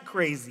 Isn't that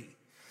crazy?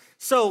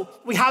 So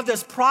we have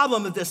this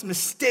problem of this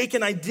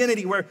mistaken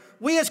identity where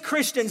we as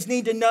Christians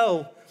need to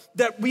know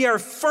that we are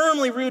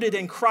firmly rooted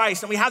in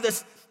Christ. And we have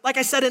this, like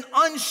I said, an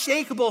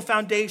unshakable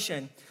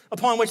foundation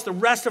upon which the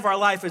rest of our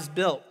life is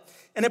built.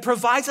 And it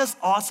provides us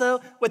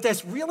also with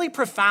this really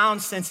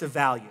profound sense of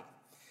value.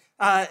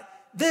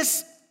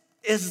 This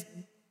is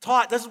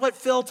what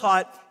Phil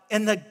taught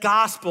in the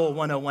Gospel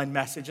 101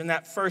 message in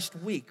that first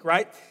week,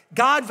 right?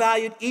 God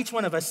valued each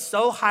one of us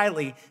so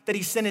highly that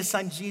he sent his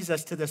son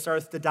Jesus to this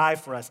earth to die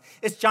for us.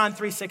 It's John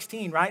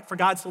 3:16, right? For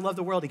God so loved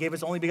the world, he gave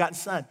his only begotten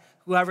son.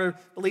 Whoever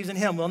believes in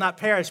him will not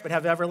perish but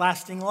have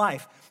everlasting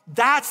life.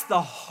 That's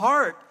the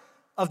heart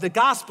of the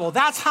gospel.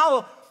 That's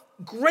how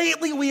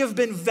greatly we have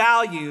been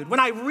valued.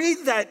 When I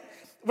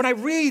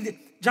read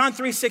John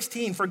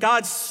 3:16, for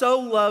God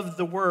so loved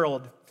the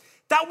world,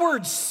 that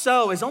word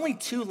so is only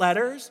 2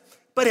 letters,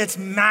 but it's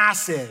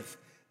massive.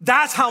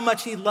 That's how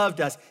much he loved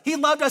us. He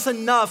loved us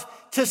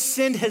enough to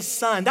send his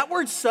son. That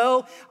word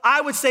so, I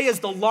would say, is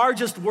the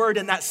largest word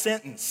in that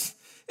sentence.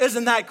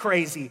 Isn't that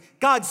crazy?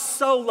 God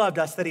so loved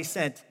us that he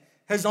sent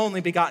his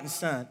only begotten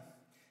son.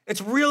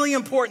 It's really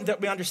important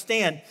that we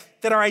understand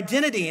that our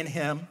identity in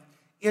him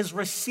is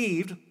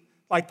received,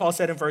 like Paul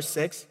said in verse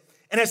 6,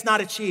 and it's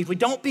not achieved. We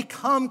don't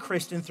become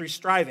Christian through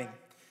striving.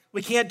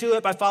 We can't do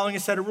it by following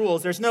a set of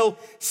rules. There's no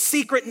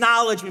secret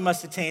knowledge we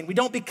must attain. We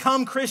don't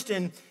become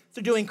Christian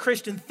through doing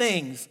Christian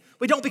things.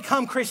 We don't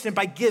become Christian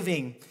by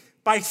giving,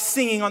 by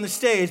singing on the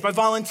stage, by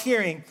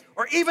volunteering,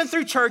 or even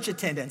through church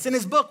attendance. In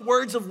his book,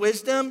 Words of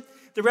Wisdom,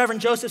 the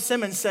Reverend Joseph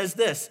Simmons says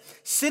this: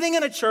 sitting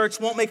in a church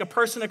won't make a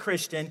person a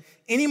Christian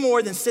any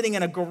more than sitting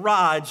in a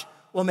garage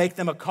will make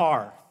them a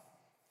car.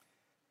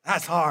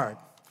 That's hard.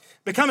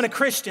 Becoming a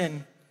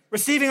Christian,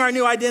 receiving our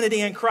new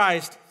identity in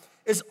Christ,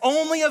 is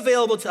only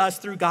available to us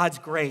through God's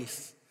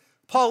grace.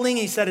 Paul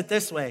Lingy said it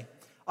this way: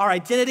 our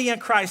identity in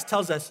Christ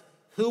tells us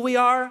who we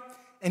are,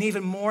 and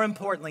even more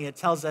importantly, it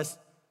tells us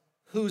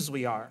whose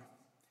we are.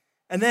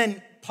 And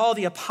then Paul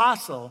the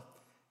Apostle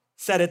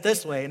said it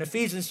this way in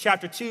Ephesians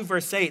chapter 2,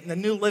 verse 8, in the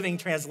New Living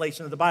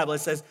Translation of the Bible. It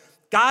says,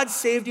 God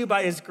saved you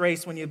by his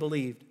grace when you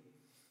believed,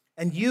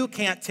 and you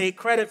can't take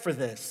credit for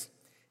this.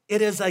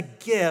 It is a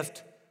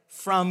gift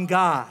from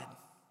God.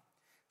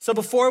 So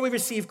before we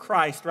receive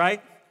Christ,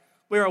 right,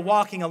 we are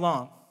walking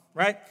along,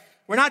 right?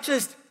 We're not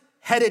just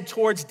headed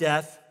towards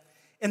death.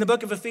 In the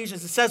book of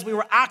Ephesians, it says we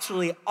were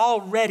actually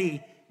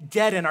already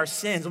dead in our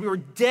sins. We were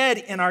dead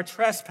in our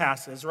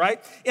trespasses,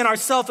 right? In our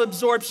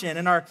self-absorption,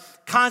 in our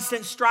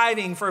constant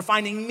striving for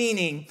finding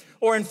meaning,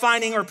 or in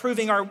finding or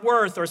proving our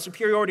worth or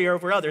superiority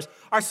over others.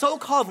 Our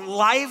so-called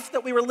life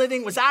that we were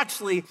living was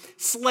actually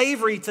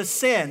slavery to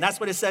sin. That's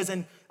what it says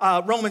in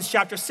Romans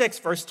chapter 6,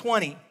 verse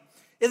 20.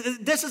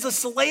 This is a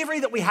slavery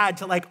that we had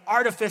to like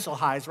artificial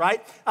highs,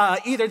 right?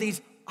 Either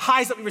these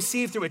highs that we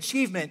receive through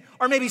achievement,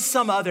 or maybe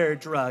some other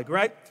drug,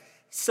 right?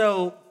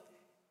 So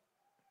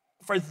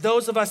for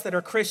those of us that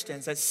are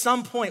Christians, at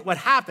some point what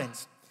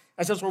happens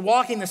is as we're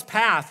walking this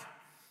path,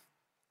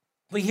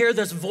 we hear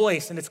this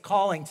voice and it's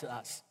calling to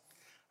us,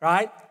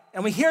 right?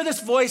 And we hear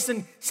this voice,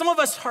 and some of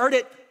us heard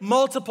it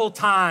multiple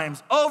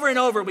times. Over and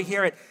over we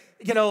hear it,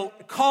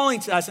 calling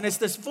to us. And it's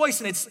this voice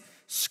and it's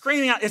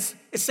screaming out, it's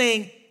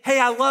saying, hey,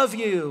 I love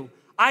you.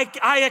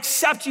 I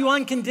accept you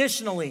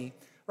unconditionally,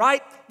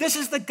 right? This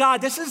is the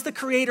God, this is the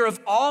creator of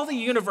all the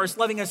universe,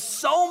 loving us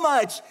so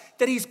much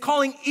that he's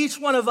calling each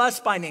one of us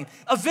by name.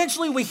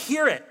 Eventually we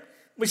hear it.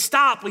 We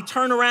stop, we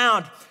turn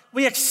around,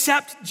 we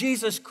accept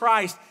Jesus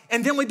Christ,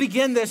 and then we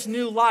begin this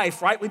new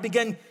life, right? We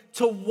begin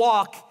to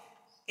walk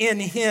in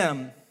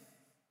him.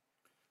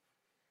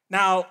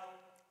 Now,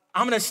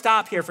 I'm gonna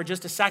stop here for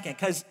just a second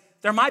because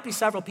there might be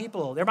several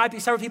people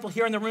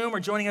here in the room or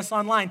joining us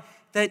online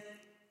that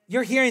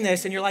you're hearing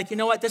this and you're like, you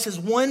know what? This is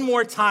one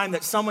more time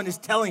that someone is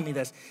telling me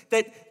this,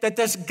 that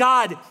this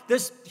God,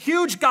 this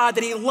huge God,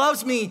 that he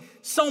loves me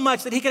so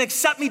much that he can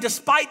accept me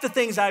despite the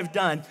things I've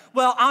done.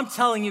 Well, I'm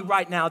telling you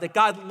right now that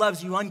God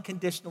loves you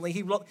unconditionally.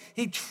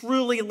 He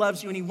truly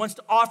loves you and he wants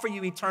to offer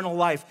you eternal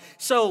life.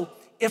 So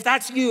if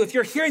that's you, if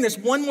you're hearing this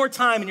one more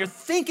time and you're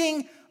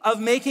thinking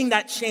of making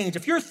that change,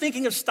 if you're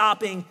thinking of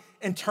stopping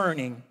and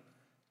turning,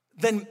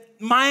 then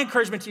my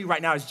encouragement to you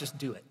right now is just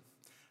do it,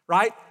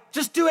 right?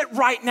 Just do it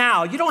right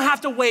now. You don't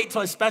have to wait till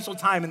a special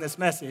time in this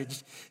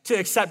message to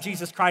accept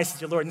Jesus Christ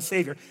as your Lord and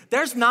Savior.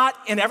 There's not,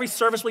 in every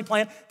service we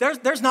plan,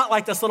 there's not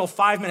like this little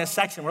 5-minute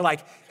section where like,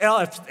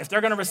 if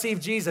they're gonna receive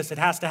Jesus, it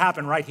has to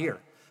happen right here,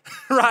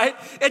 right?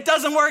 It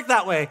doesn't work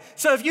that way.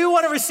 So if you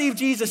wanna receive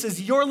Jesus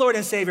as your Lord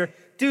and Savior,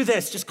 do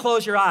this, just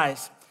close your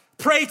eyes.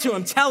 Pray to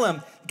him, tell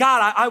him,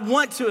 God, I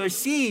want to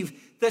receive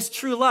this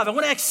true love. I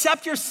want to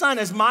accept your son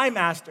as my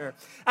master,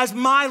 as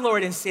my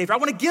Lord and Savior. I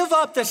want to give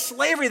up the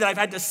slavery that I've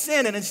had to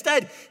sin and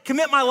instead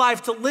commit my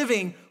life to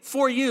living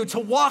for you, to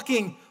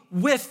walking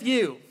with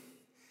you.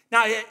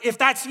 Now, if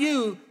that's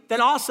you, then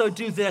also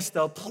do this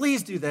though.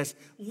 Please do this.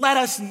 Let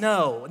us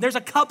know. And there's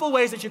a couple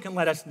ways that you can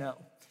let us know.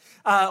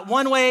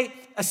 One way,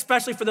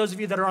 especially for those of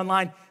you that are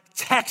online,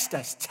 text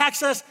us.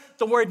 Text us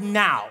the word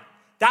now.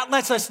 That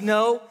lets us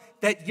know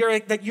that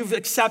you've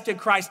accepted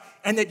Christ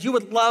and that you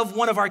would love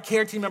one of our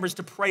care team members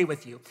to pray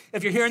with you.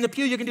 If you're here in the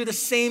pew, you can do the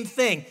same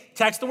thing.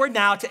 Text the word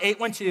now to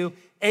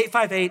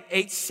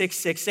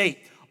 812-858-8668.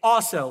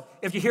 Also,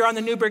 if you're here on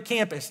the Newburgh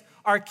campus,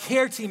 our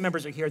care team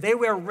members are here. They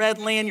wear red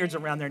lanyards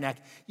around their neck.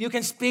 You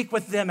can speak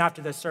with them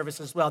after this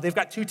service as well. They've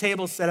got 2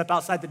 tables set up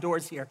outside the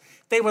doors here.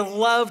 They would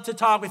love to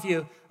talk with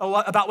you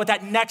about what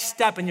that next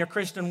step in your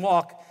Christian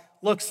walk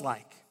looks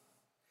like.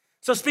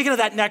 So speaking of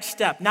that next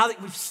step, now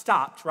that we've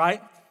stopped, right?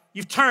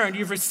 You've turned,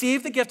 you've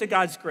received the gift of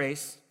God's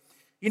grace.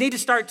 You need to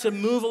start to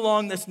move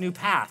along this new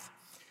path,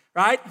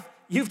 right?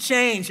 You've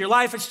changed, your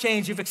life has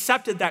changed, you've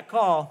accepted that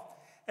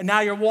call, and now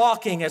you're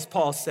walking, as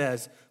Paul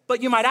says.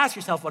 But you might ask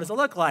yourself, what does it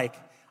look like?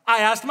 I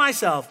asked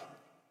myself,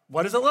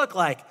 what does it look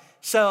like?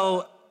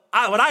 So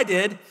what I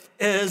did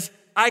is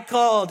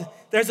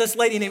there's this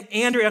lady named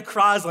Andrea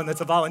Crosland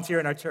that's a volunteer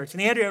in our church,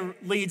 and Andrea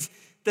leads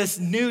this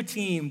new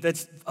team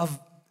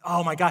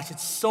oh my gosh,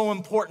 it's so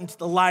important to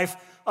the life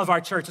of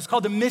our church. It's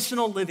called the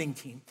Missional Living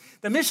Team.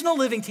 The Missional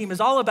Living Team is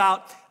all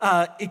about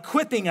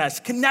equipping us,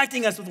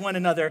 connecting us with one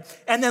another,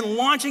 and then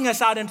launching us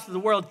out into the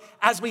world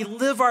as we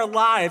live our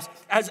lives,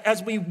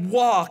 as we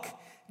walk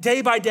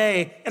day by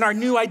day in our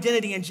new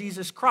identity in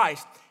Jesus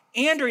Christ.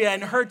 Andrea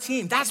and her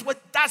team, that's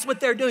what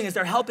they're doing, is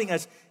they're helping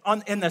us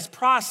in this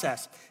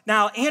process.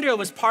 Now, Andrea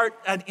was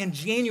in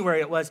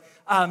January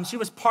she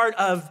was part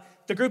of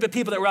the group of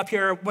people that were up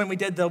here when we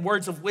did the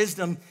Words of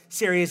Wisdom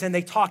series, and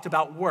they talked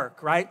about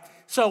work, right?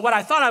 So what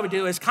I thought I would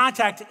do is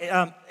contact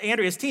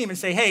Andrea's team and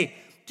say, hey,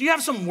 do you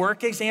have some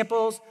work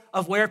examples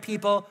of where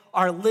people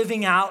are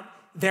living out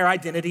their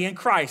identity in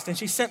Christ? And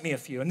she sent me a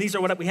few, and these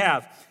are what we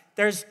have.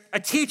 There's a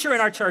teacher in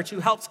our church who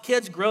helps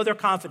kids grow their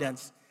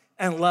confidence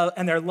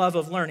and their love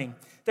of learning.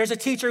 There's a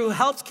teacher who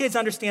helps kids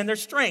understand their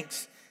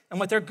strengths and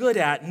what they're good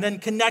at, and then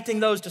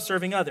connecting those to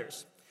serving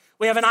others.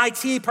 We have an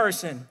IT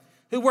person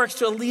who works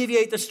to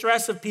alleviate the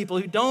stress of people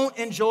who don't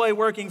enjoy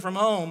working from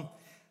home,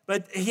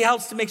 but he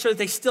helps to make sure that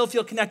they still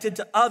feel connected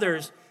to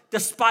others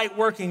despite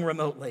working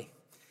remotely.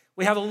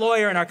 We have a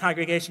lawyer in our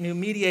congregation who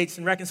mediates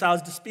and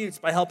reconciles disputes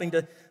by helping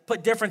to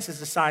put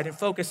differences aside and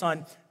focus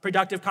on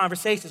productive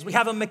conversations. We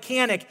have a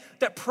mechanic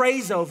that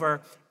prays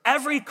over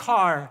every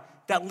car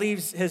that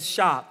leaves his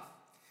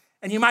shop.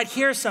 And you might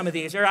hear some of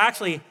these, or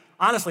actually,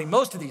 honestly,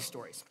 most of these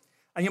stories.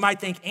 And you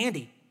might think,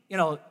 Andy,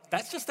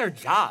 that's just their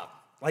job.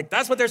 Like,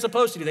 that's what they're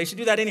supposed to do. They should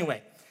do that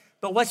anyway.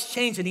 But what's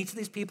changed in each of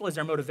these people is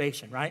their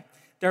motivation, right?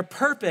 Their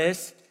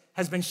purpose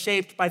has been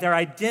shaped by their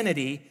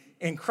identity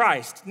in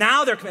Christ.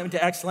 Now their commitment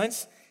to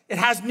excellence, it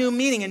has new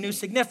meaning and new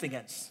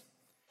significance.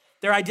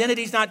 Their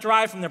identity is not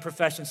derived from their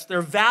professions.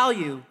 Their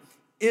value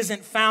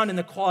isn't found in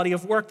the quality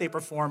of work they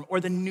perform or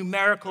the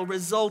numerical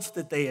results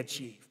that they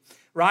achieve,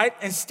 right?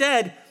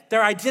 Instead,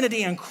 their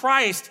identity in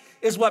Christ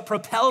is what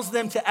propels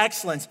them to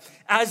excellence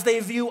as they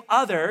view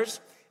others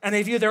and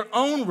they view their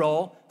own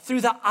role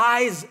through the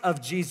eyes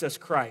of Jesus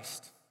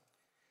Christ.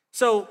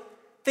 So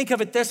think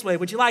of it this way.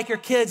 Would you like your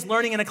kids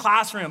learning in a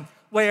classroom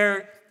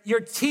where their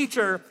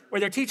teacher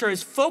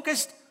is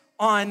focused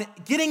on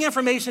getting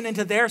information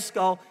into their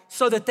skull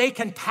so that they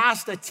can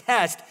pass the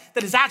test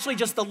that is actually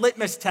just the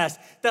litmus test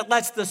that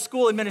lets the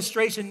school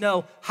administration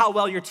know how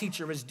well your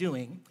teacher is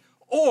doing?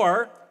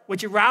 Or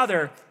would you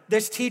rather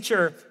this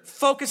teacher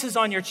focuses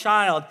on your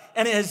child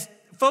and is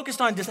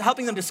focused on just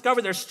helping them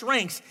discover their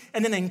strengths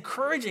and then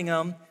encouraging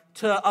them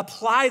to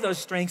apply those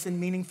strengths in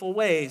meaningful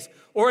ways?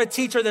 Or a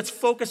teacher that's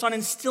focused on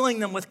instilling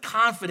them with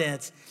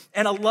confidence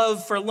and a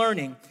love for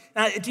learning?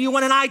 Now, do you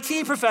want an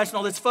IT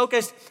professional that's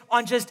focused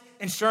on just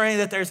ensuring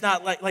that there's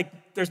not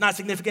there's not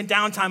significant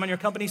downtime on your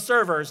company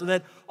servers, so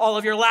that all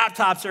of your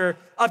laptops are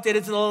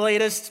updated to the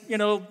latest,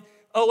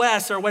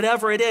 OS or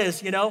whatever it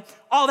is,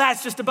 All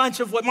that's just a bunch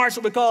of what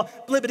Marshall would call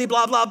blibbity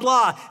blah, blah,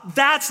 blah.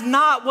 That's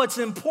not what's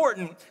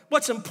important.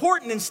 What's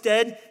important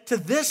instead to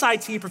this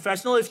IT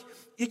professional,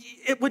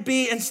 it would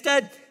be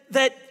instead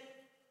that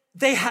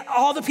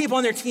all the people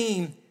on their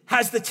team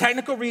has the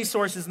technical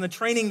resources and the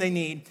training they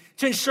need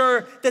to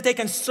ensure that they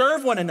can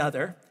serve one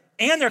another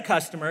and their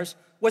customers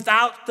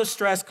without the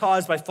stress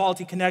caused by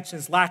faulty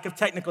connections, lack of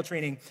technical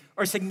training,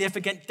 or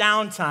significant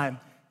downtime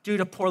due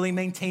to poorly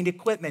maintained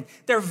equipment.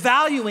 They're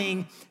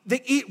valuing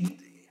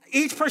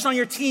each person on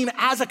your team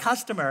as a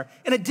customer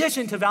in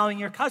addition to valuing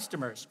your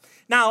customers.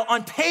 Now,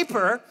 on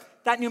paper,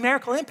 that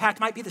numerical impact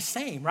might be the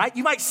same, right?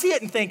 You might see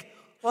it and think,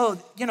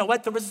 well, you know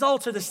what? The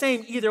results are the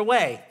same either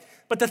way.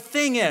 But the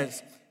thing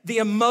is, the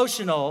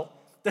emotional,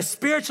 the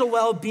spiritual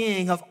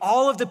well-being of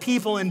all of the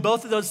people in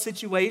both of those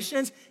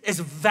situations is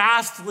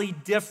vastly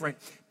different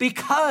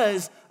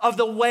because of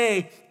the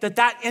way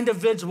that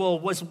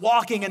individual was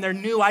walking in their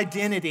new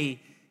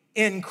identity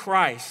in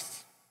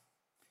Christ.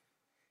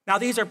 Now,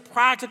 these are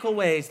practical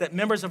ways that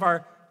members of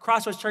our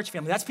Crossroads Church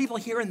family, that's people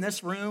here in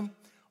this room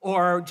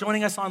or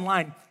joining us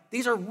online,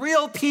 these are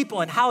real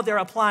people and how they're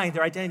applying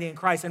their identity in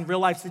Christ in real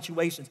life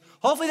situations.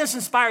 Hopefully this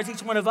inspires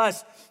each one of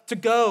us to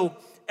go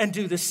and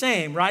do the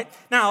same, right?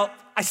 Now,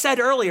 I said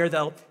earlier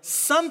though,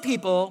 some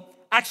people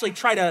actually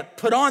try to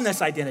put on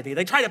this identity.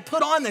 They try to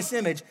put on this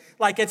image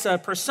like it's a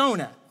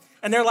persona.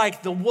 And they're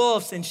like the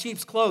wolves in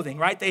sheep's clothing,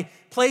 right? They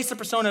place the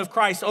persona of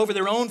Christ over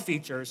their own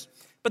features,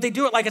 but they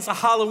do it like it's a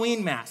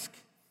Halloween mask.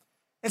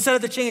 Instead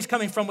of the change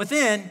coming from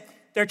within,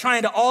 they're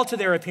trying to alter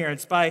their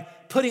appearance by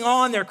putting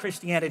on their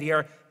Christianity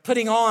or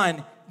putting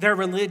on their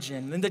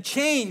religion. And the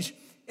change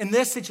in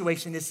this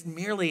situation is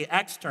merely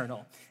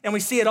external. And we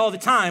see it all the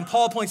time.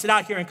 Paul points it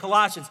out here in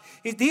Colossians.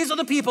 These are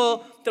the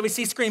people that we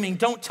see screaming,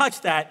 don't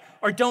touch that,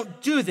 or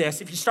don't do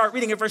this. If you start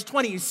reading at verse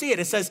 20, you see it.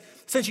 It says,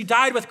 since you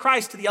died with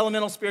Christ to the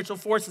elemental spiritual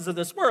forces of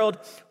this world,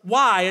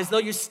 why, as though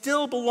you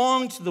still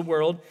belong to the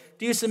world,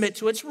 do you submit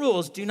to its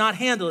rules? Do not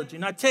handle it, do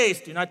not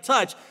taste, do not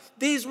touch.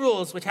 These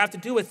rules, which have to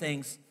do with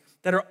things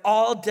that are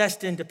all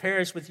destined to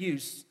perish with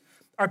use,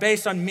 are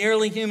based on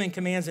merely human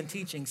commands and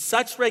teachings.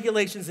 Such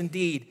regulations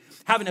indeed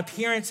have an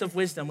appearance of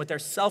wisdom with their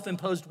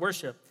self-imposed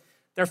worship,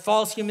 their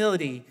false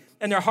humility,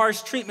 and their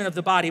harsh treatment of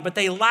the body, but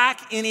they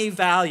lack any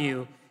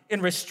value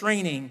in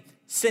restraining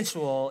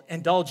sensual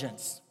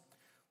indulgence.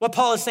 What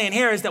Paul is saying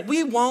here is that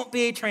we won't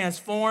be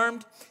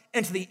transformed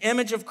into the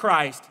image of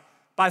Christ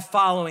by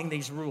following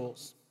these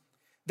rules.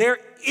 There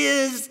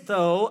is,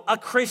 though, a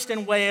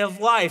Christian way of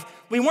life.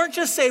 We weren't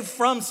just saved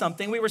from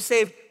something, we were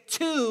saved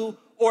to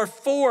or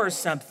for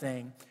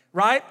something,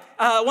 right?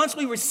 Once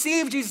we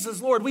receive Jesus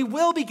as Lord, we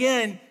will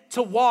begin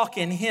to walk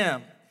in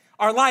him.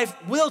 Our life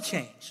will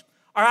change.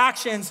 Our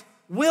actions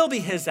will be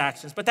his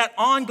actions, but that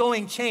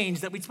ongoing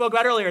change that we spoke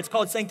about earlier, it's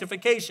called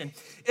sanctification,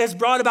 is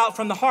brought about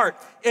from the heart.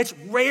 It's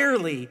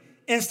rarely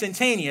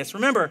instantaneous.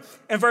 Remember,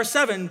 in verse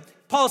 7,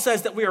 Paul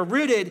says that we are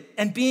rooted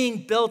and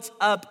being built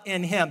up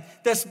in him.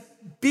 This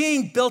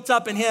being built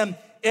up in him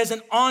is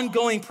an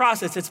ongoing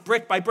process. It's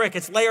brick by brick.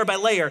 It's layer by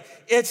layer.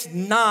 It's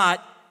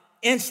not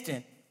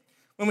instant.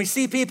 When we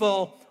see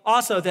people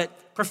also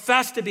that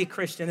profess to be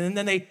Christian and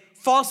then they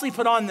falsely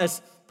put on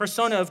this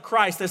persona of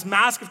Christ, this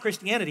mask of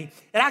Christianity,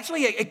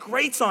 it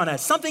grates on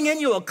us. Something in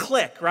you will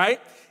click,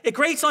 right? It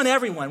grates on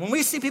everyone. When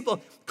we see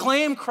people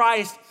claim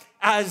Christ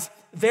as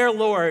their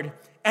Lord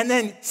and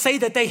then say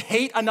that they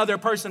hate another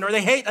person or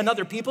they hate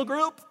another people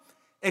group,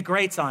 it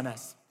grates on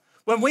us.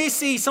 When we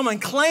see someone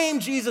claim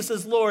Jesus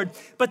as Lord,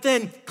 but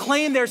then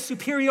claim their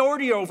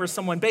superiority over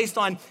someone based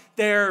on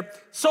their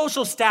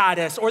social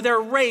status or their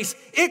race,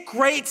 it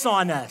grates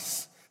on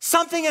us.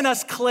 Something in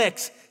us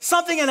clicks.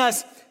 Something in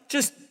us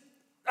just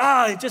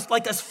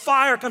like this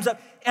fire comes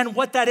up. And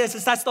what that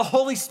is that's the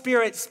Holy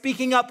Spirit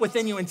speaking up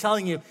within you and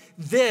telling you,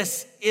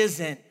 this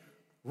isn't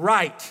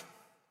right.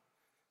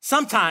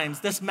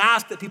 Sometimes this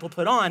mask that people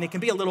put on, it can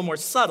be a little more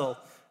subtle,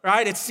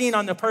 right? It's seen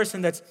on the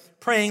person that's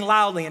praying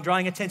loudly and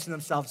drawing attention to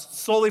themselves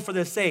solely for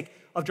the sake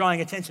of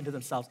drawing attention to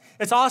themselves.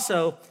 It's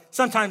also,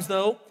 sometimes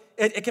though,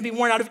 it can be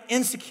worn out of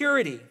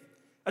insecurity.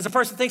 As a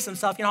person thinks to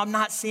himself, I'm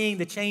not seeing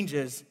the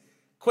changes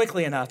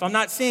quickly enough. I'm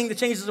not seeing the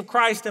changes of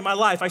Christ in my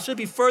life. I should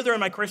be further in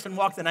my Christian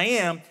walk than I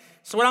am.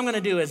 So what I'm gonna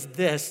do is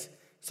this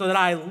so that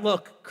I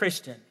look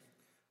Christian.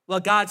 Well,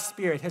 God's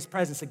Spirit, his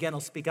presence, again, will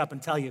speak up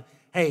and tell you,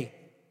 hey,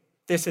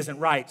 this isn't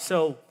right.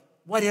 So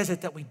what is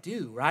it that we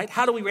do, right?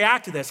 How do we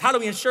react to this? How do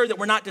we ensure that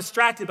we're not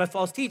distracted by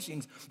false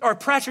teachings or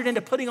pressured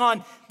into putting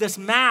on this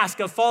mask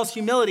of false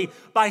humility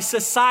by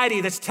society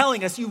that's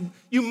telling us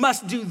you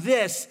must do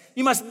this,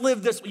 you must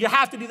live this, you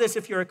have to do this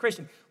if you're a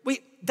Christian.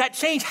 That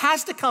change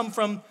has to come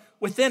from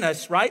within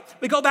us, right?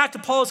 We go back to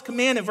Paul's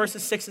command in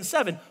verses 6 and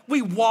 7.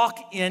 We walk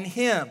in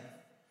him.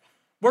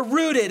 We're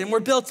rooted and we're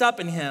built up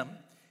in him.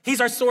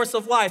 He's our source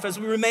of life. As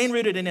we remain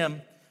rooted in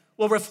him,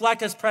 we'll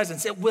reflect his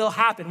presence. It will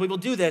happen. We will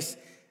do this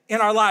in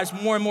our lives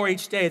more and more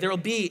each day. There will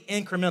be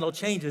incremental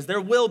changes.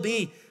 There will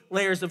be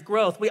layers of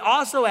growth. We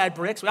also add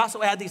bricks. We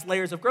also add these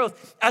layers of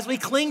growth as we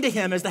cling to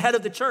him as the head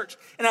of the church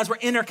and as we're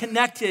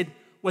interconnected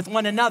with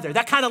one another.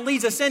 That kind of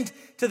leads us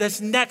into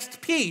this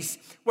next piece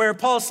where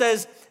Paul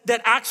says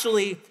that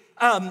actually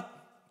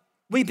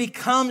we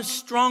become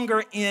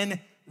stronger in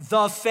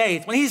the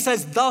faith. When he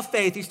says the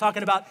faith, he's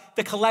talking about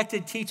the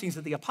collected teachings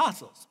of the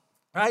apostles,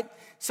 right?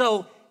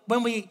 So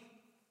when we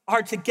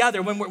are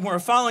together, when we're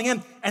following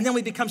him, and then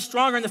we become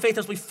stronger in the faith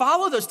as we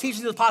follow those teachings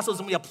of the apostles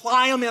and we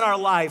apply them in our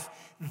life,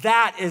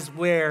 that is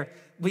where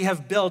we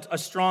have built a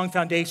strong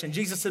foundation.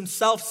 Jesus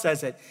himself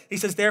says it. He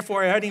says,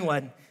 therefore,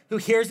 anyone who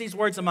hears these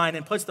words of mine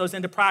and puts those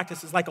into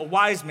practice is like a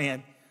wise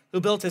man who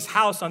built his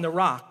house on the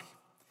rock.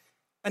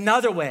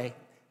 Another way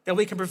that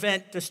we can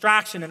prevent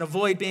distraction and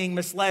avoid being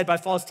misled by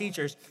false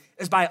teachers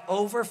is by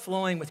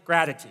overflowing with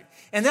gratitude.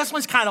 And this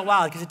one's kind of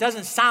wild because it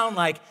doesn't sound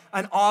like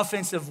an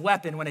offensive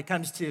weapon when it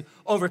comes to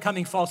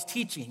overcoming false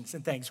teachings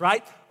and things,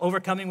 right?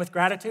 Overcoming with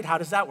gratitude, how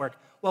does that work?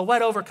 Well,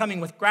 what overcoming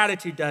with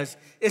gratitude does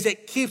is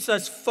it keeps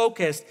us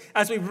focused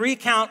as we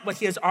recount what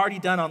he has already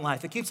done on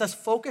life. It keeps us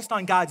focused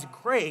on God's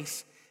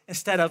grace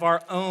instead of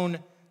our own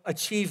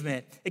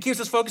achievement. It keeps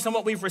us focused on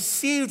what we've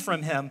received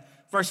from him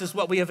versus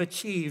what we have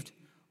achieved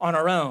on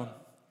our own.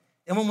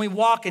 And when we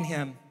walk in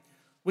him,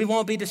 we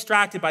won't be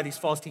distracted by these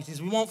false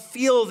teachings. We won't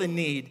feel the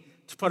need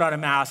to put on a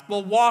mask.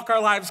 We'll walk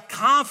our lives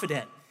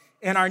confident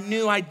in our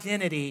new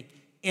identity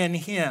in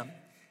him.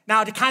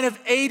 Now, to kind of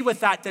aid with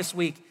that this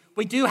week,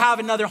 we do have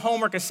another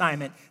homework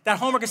assignment. That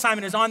homework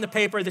assignment is on the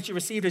paper that you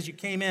received as you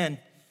came in.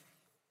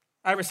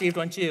 I received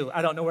one too.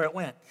 I don't know where it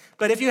went.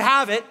 But if you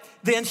have it,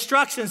 the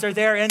instructions are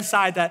there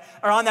inside that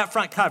are on that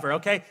front cover,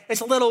 okay? It's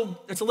a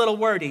little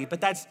wordy,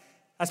 but that's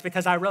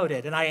because I wrote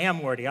it, and I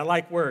am wordy. I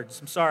like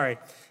words. I'm sorry.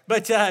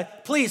 But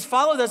please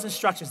follow those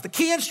instructions. The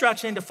key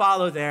instruction to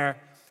follow there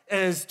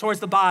is towards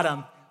the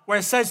bottom, where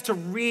it says to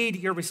read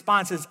your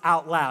responses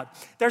out loud.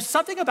 There's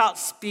something about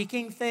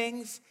speaking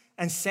things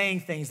and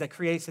saying things that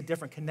creates a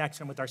different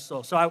connection with our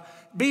soul. So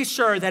be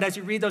sure that as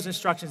you read those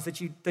instructions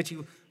that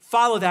you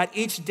follow that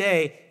each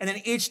day, and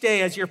then each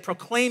day as you're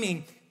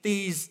proclaiming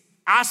these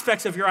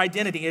aspects of your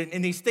identity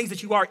and these things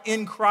that you are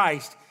in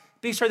Christ,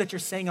 be sure that you're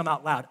saying them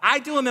out loud. I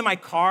do them in my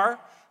car.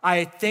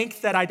 I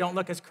think that I don't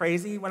look as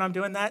crazy when I'm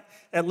doing that.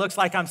 It looks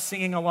like I'm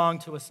singing along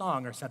to a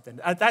song or something.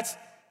 That's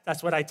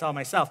what I tell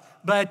myself.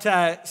 But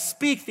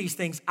speak these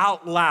things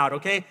out loud,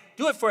 okay?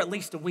 Do it for at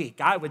least a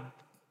week. I would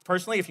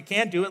personally, if you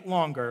can, do it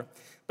longer.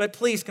 But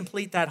please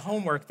complete that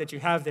homework that you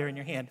have there in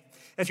your hand.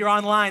 If you're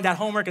online, that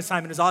homework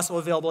assignment is also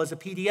available as a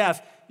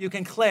PDF. You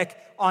can click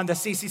on the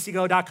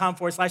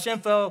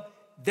cccgo.com/info,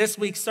 this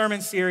week's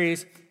sermon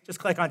series. Just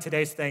click on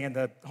today's thing and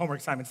the homework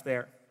assignment's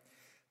there.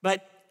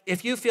 But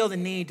if you feel the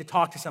need to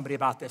talk to somebody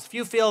about this, if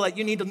you feel that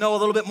you need to know a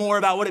little bit more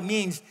about what it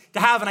means to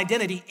have an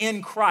identity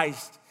in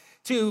Christ,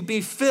 to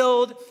be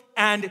filled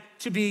and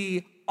to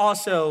be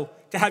also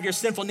to have your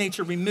sinful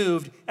nature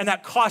removed and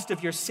that cost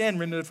of your sin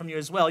removed from you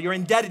as well. Your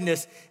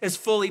indebtedness is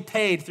fully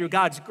paid through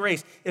God's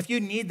grace. If you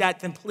need that,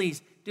 then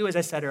please do as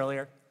I said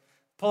earlier.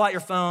 Pull out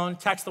your phone,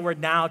 text the word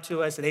NOW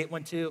to us at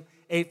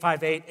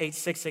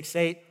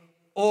 812-858-8668,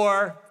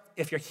 or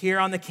if you're here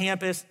on the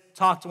campus,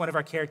 talk to one of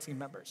our care team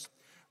members.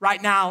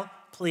 Right now,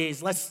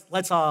 please,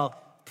 let's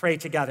all pray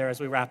together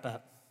as we wrap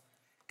up.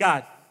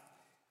 God,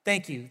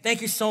 thank you.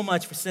 Thank you so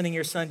much for sending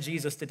your son,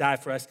 Jesus, to die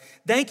for us.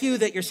 Thank you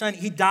that your son,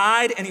 he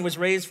died and he was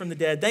raised from the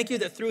dead. Thank you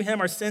that through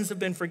him our sins have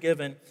been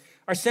forgiven.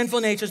 Our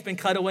sinful nature has been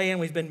cut away and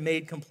we've been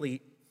made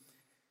complete.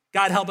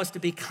 God, help us to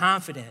be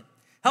confident.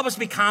 Help us to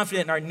be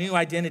confident in our new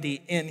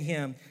identity in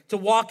him, to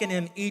walk in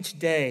him each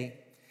day,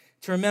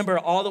 to remember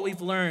all that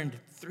we've learned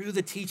through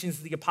the teachings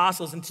of the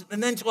apostles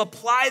and then to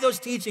apply those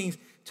teachings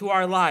to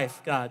our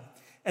life, God.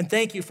 And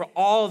thank you for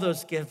all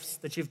those gifts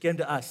that you've given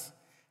to us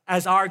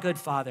as our good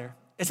Father.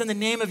 It's in the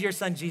name of your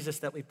son, Jesus,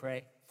 that we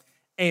pray.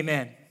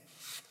 Amen.